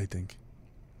good, I think.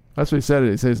 That's what he said.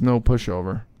 He says no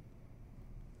pushover.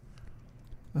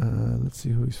 Let's see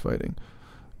who he's fighting.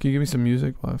 Can you give me some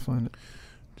music while I find it?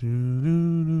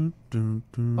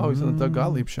 Oh, he's on the Doug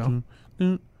Gottlieb show.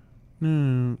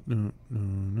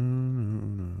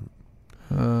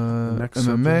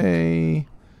 MMA.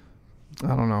 I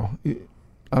don't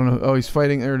know. Oh, he's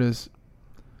fighting. There it is.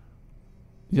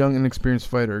 Young, inexperienced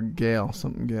fighter, Gale.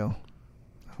 Something Gale.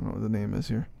 I don't know what the name is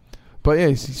here. But yeah,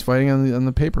 he's fighting on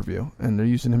the pay-per-view, and they're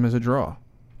using him as a draw.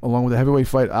 Along with the heavyweight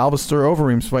fight, Alistair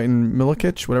Overeem's fighting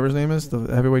Milikic, whatever his name is, the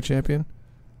heavyweight champion.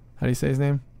 How do you say his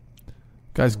name?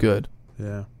 Guy's good.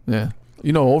 Yeah. Yeah.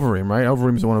 You know Overeem, right?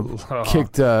 Overeem's the one who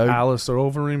kicked... Alistair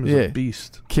Overeem is a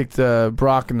beast. Kicked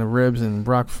Brock in the ribs, and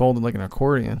Brock folded like an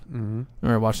accordion. Mm-hmm. I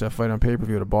remember watching that fight on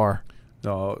pay-per-view at a bar.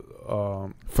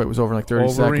 No, fight was over in like 30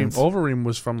 seconds. Overeem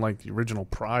was from like the original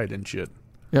Pride and shit.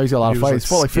 Yeah, he's got a lot of He was, fights. like, He's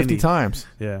fought like 50 skinny. times.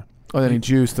 Yeah. Oh, then he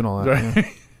juiced and all that. Right. Yeah.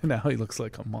 Now he looks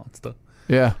like a monster.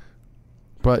 Yeah.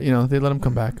 But, you know, they let him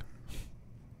come back.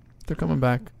 They're coming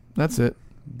back. That's it.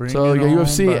 So you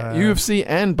got UFC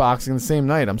and boxing the same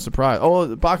night. I'm surprised.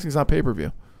 Oh, boxing's not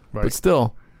pay-per-view. Right. But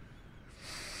still,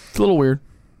 it's a little weird.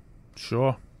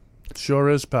 Sure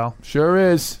is, pal. Sure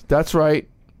is. That's right.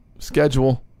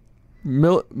 Schedule.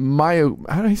 Mayo.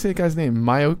 How do you say the guy's name?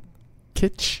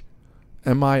 Miocic.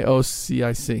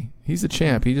 Miocic. He's the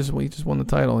champ. He just won the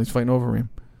title. He's fighting Overeem.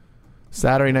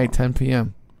 Saturday night, 10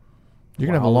 p.m. You're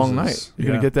gonna have a long night. You're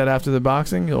gonna get that after the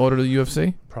boxing. You'll order the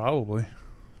UFC. Probably.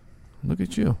 Look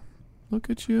at you. Look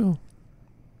at you.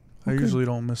 I Okay. usually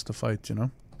don't miss the fight, you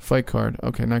know. Fight card.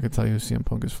 Okay, now I can tell you who CM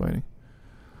Punk is fighting.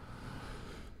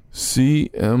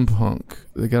 CM Punk.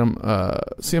 They got him.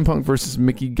 CM Punk versus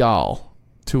Mickey Gall.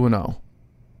 2-0.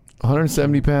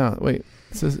 170 pounds. Wait.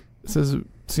 It says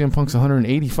CM Punk's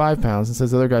 185 pounds. It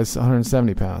says the other guy's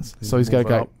 170 pounds. So he's got a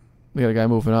guy. Up. We got a guy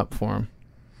moving up for him.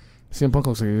 CM Punk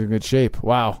looks like he's in good shape.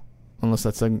 Wow. Unless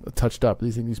that's like touched up. Do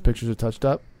you think these pictures are touched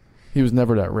up? He was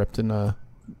never that ripped in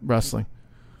wrestling.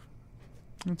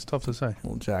 It's tough to say. A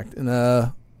little jacked. And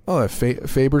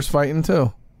Faber's fighting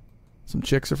too. Some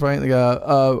chicks are fighting. They got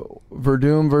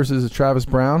Verdum versus Travis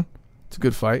Brown. It's a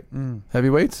good fight.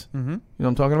 Heavyweights. Mm-hmm. You know what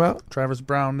I'm talking about? Travis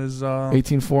Brown is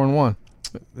 18-4-1.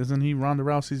 Isn't he Ronda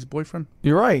Rousey's boyfriend?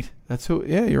 You're right. That's who.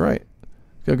 Yeah, you're right.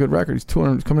 He's got a good record. He's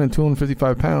coming in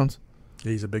 255 pounds.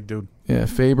 Yeah, he's a big dude. Yeah,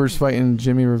 Faber's fighting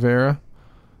Jimmy Rivera.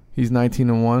 He's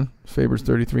 19-1. Faber's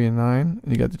 33-9. And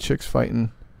you got the chicks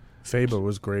fighting. Faber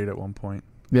was great at one point.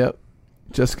 Yep.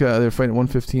 Jessica, they're fighting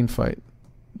 115 fight.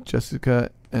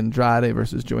 Jessica Andrade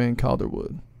versus Joanne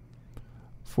Calderwood.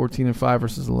 14-5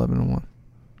 versus 11-1.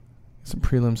 Some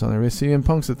prelims on there. CM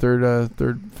Punk's the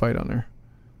third fight on there.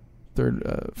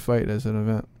 Third fight as an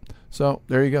event. So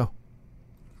there you go.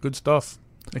 Good stuff.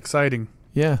 Exciting.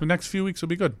 Yeah. The next few weeks will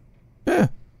be good. Yeah.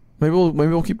 Maybe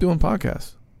we'll keep doing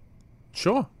podcasts.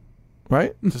 Sure.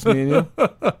 Right? Just me and you.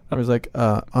 I was like,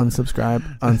 unsubscribe.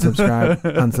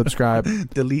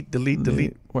 Delete.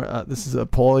 This is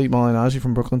Paulie Malignaggi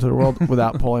from Brooklyn to the World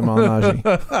without Paulie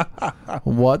Malignaggi.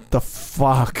 What the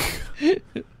fuck?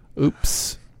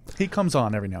 Oops. He comes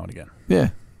on every now and again. Yeah.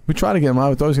 We try to get him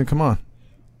on. I thought he was going to come on.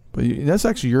 But that's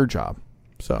actually your job.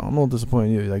 So I'm a little disappointed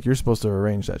in you. Like, you're supposed to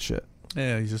arrange that shit.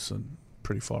 Yeah, he's just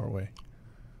pretty far away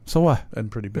So what?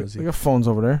 and pretty busy. They got phones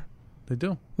over there. They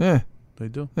do. Yeah. They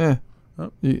do. Yeah.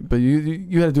 Oh. But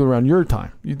you had to do it around your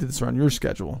time. You did this around your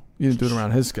schedule. You didn't do it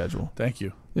around his schedule. Thank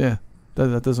you. Yeah.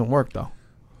 That doesn't work, though.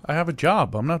 I have a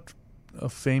job. I'm not a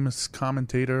famous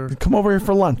commentator. Come over here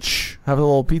for lunch. Have a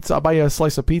little pizza. I'll buy you a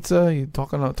slice of pizza. You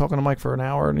talking to Mike for an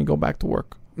hour, and you go back to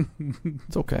work.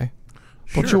 It's okay.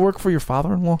 Sure. Don't you work for your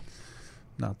father-in-law?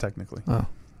 No, technically. Oh.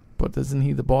 But isn't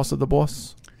he the boss of the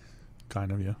boss?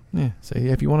 Kind of, yeah. Yeah. Say,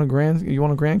 if you want a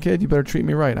grandkid, you better treat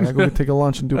me right. I gotta go take a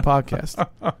lunch and do a podcast.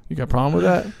 You got a problem with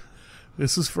that?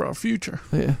 This is for our future.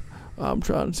 Yeah. I'm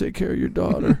trying to take care of your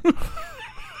daughter.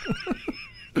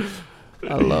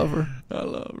 I love her. I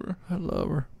love her. I love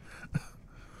her.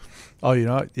 Oh, you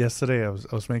know what? Yesterday I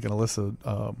was making a list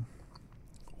of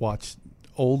watch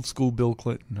old school Bill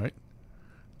Clinton, right?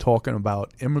 talking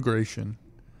about immigration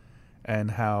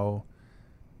and how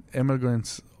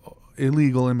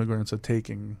illegal immigrants are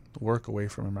taking work away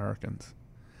from Americans.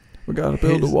 We got to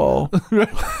build a wall. We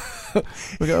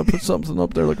got to put something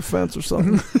up there like a fence or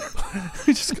something.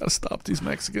 We just got to stop these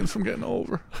Mexicans from getting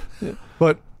over. Yeah.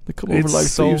 But they come over like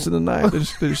thieves in the night. They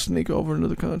just sneak over into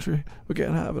the country. We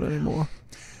can't have it anymore.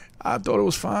 I thought it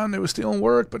was fine. They were stealing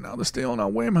work, but now they're stealing our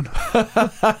women. And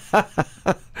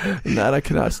that I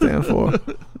cannot stand for.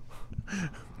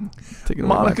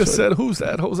 Monica said, "Who's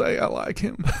that? Jose, I like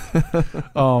him."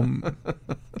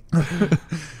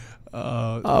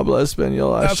 Habla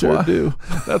Espanol, I sure do.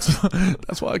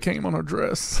 That's why I came on her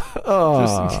dress.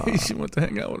 Just in case she went to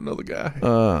hang out with another guy.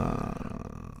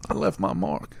 I left my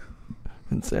mark.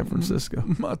 In San Francisco.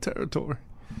 My territory.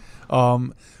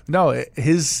 No,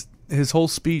 his whole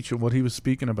speech and what he was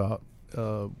speaking about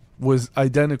was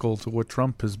identical to what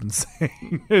Trump has been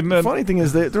saying. And the funny thing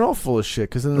is they're all full of shit,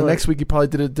 because then the next week he probably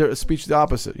did a speech the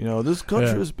opposite. You know, this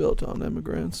country is built on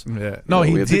immigrants. Yeah. No,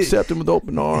 we have to accept them with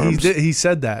open arms. He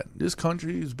said that. This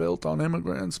country is built on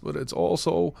immigrants, but it's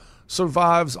also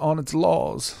survives on its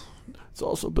laws. It's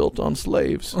also built on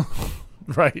slaves.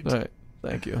 Right.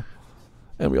 Thank you.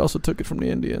 And we also took it from the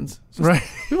Indians. Right.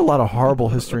 We have a lot of horrible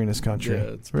history in this country. Yeah,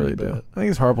 it's really bad. do. I think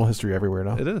it's horrible history everywhere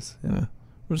now. It is. Yeah.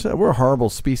 We're a horrible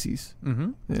species.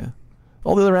 Mm-hmm. Yeah.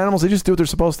 All the other animals, they just do what they're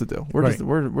supposed to do. We're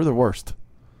the worst.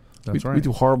 That's right. We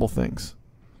do horrible things.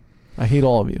 I hate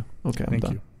all of you. Okay, I'm Thank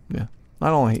done. you. Yeah. I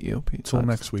don't hate you, Pete. Till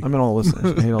next week. I mean all the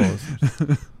listeners. I hate all the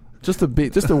listeners.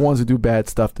 Just the ones who do bad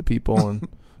stuff to people and,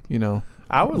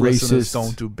 our racist. listeners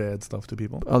don't do bad stuff to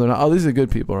people. Oh, they're not. Oh, these are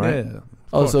good people, right? Yeah.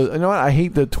 Oh, so you know what? I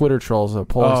hate the Twitter trolls,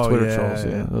 Polish Twitter trolls.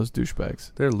 Yeah. Those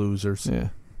douchebags. They're losers. Yeah.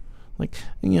 Like,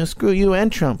 screw you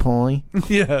and Trump, Paulie.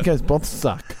 Yeah. You guys both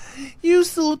suck. You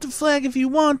salute the flag if you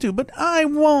want to, but I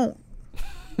won't.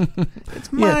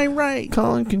 It's my right.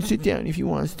 Colin can sit down if he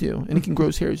wants to, and he can grow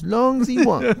his hair as long as he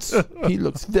wants. He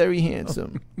looks very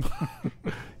handsome.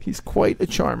 He's quite a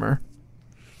charmer.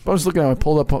 I was looking at, I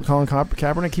pulled up Colin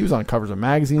Kaepernick. He was on covers of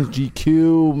magazines,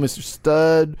 GQ, Mr.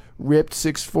 Stud, Ripped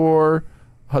 6'4",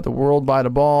 had the world by the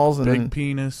balls. And Big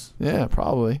penis. Yeah,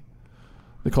 probably.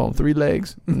 They call him 3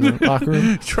 legs in the locker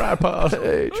room. Tripod.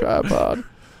 Hey, tripod.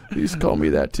 They used to call me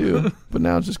that too, but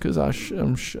now it's just because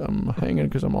I'm hanging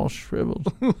because I'm all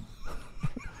shriveled. I'm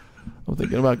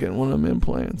thinking about getting one of them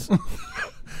implants.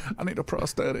 I need a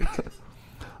prosthetic.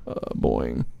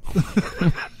 Boing.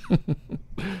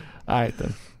 All right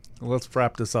then. Let's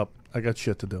wrap this up. I got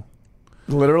shit to do.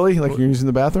 Literally, like you're using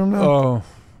the bathroom now? Oh,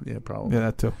 yeah, probably.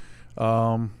 Yeah, that too.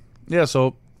 Yeah.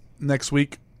 So next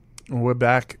week we're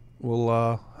back.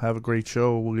 We'll have a great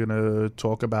show. We're gonna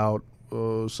talk about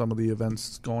some of the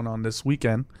events going on this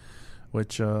weekend,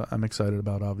 which I'm excited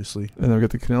about, obviously. And then we got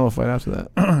the Canelo fight after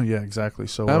that. Yeah, exactly.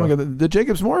 So the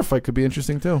Jacobs Moore fight could be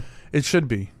interesting too. It should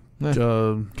be.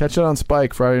 Yeah. Catch it on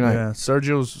Spike Friday night. Yeah,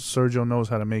 Sergio knows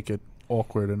how to make it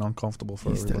awkward and uncomfortable for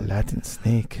He's everybody. the Latin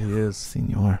snake. He is.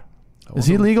 Senor. Is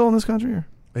he legal in this country? Or?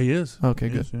 He is. Okay,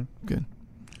 He good. is, yeah. Good.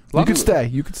 You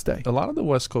could stay. A lot of the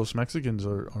West Coast Mexicans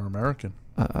are American.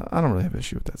 I don't really have an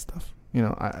issue with that stuff.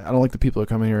 I don't like the people that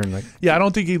come in here and like. Yeah, I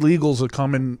don't think illegals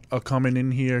are coming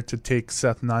in here to take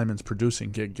Seth Nyman's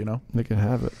producing gig. They can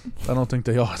have it. I don't think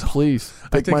they are. Please,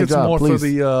 I think my it's job, more please. for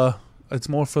the it's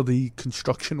more for the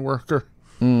construction worker.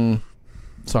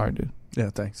 Sorry, dude. Yeah,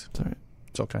 thanks. It's all right.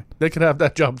 It's okay. They could have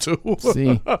that job too.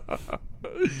 See. All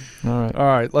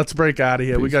right. Let's break out of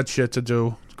here. Peace. We got shit to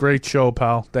do. Great show,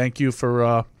 pal. Thank you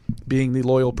for being the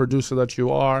loyal producer that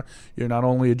you are. You're not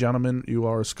only a gentleman, you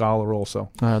are a scholar also.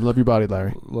 All right. Love your body,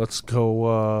 Larry. Let's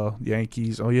go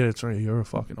Yankees. Oh, yeah, that's right. You're a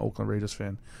fucking Oakland Raiders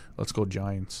fan. Let's go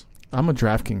Giants. I'm a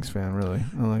DraftKings fan, really.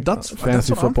 I like That's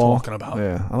fantasy what football. I'm talking about.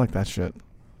 Yeah, I like that shit.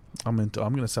 I'm going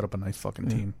to set up a nice fucking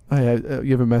team.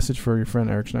 You have a message for your friend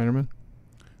Eric Schneiderman?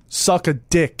 Suck a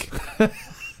dick.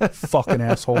 Fucking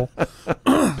asshole.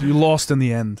 You lost in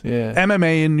the end. Yeah.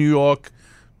 MMA in New York.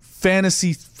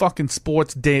 Fantasy fucking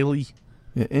sports daily.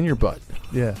 Yeah, in your butt.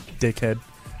 Yeah, dickhead.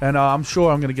 And I'm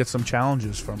sure I'm going to get some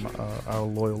challenges from our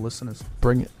loyal listeners.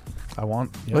 Bring it. I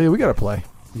want. Oh, yeah, we got to play.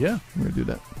 Yeah. We're going to do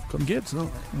that. Come get some.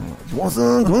 Want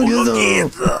some? Come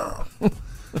get some.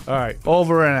 All right,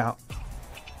 over and out.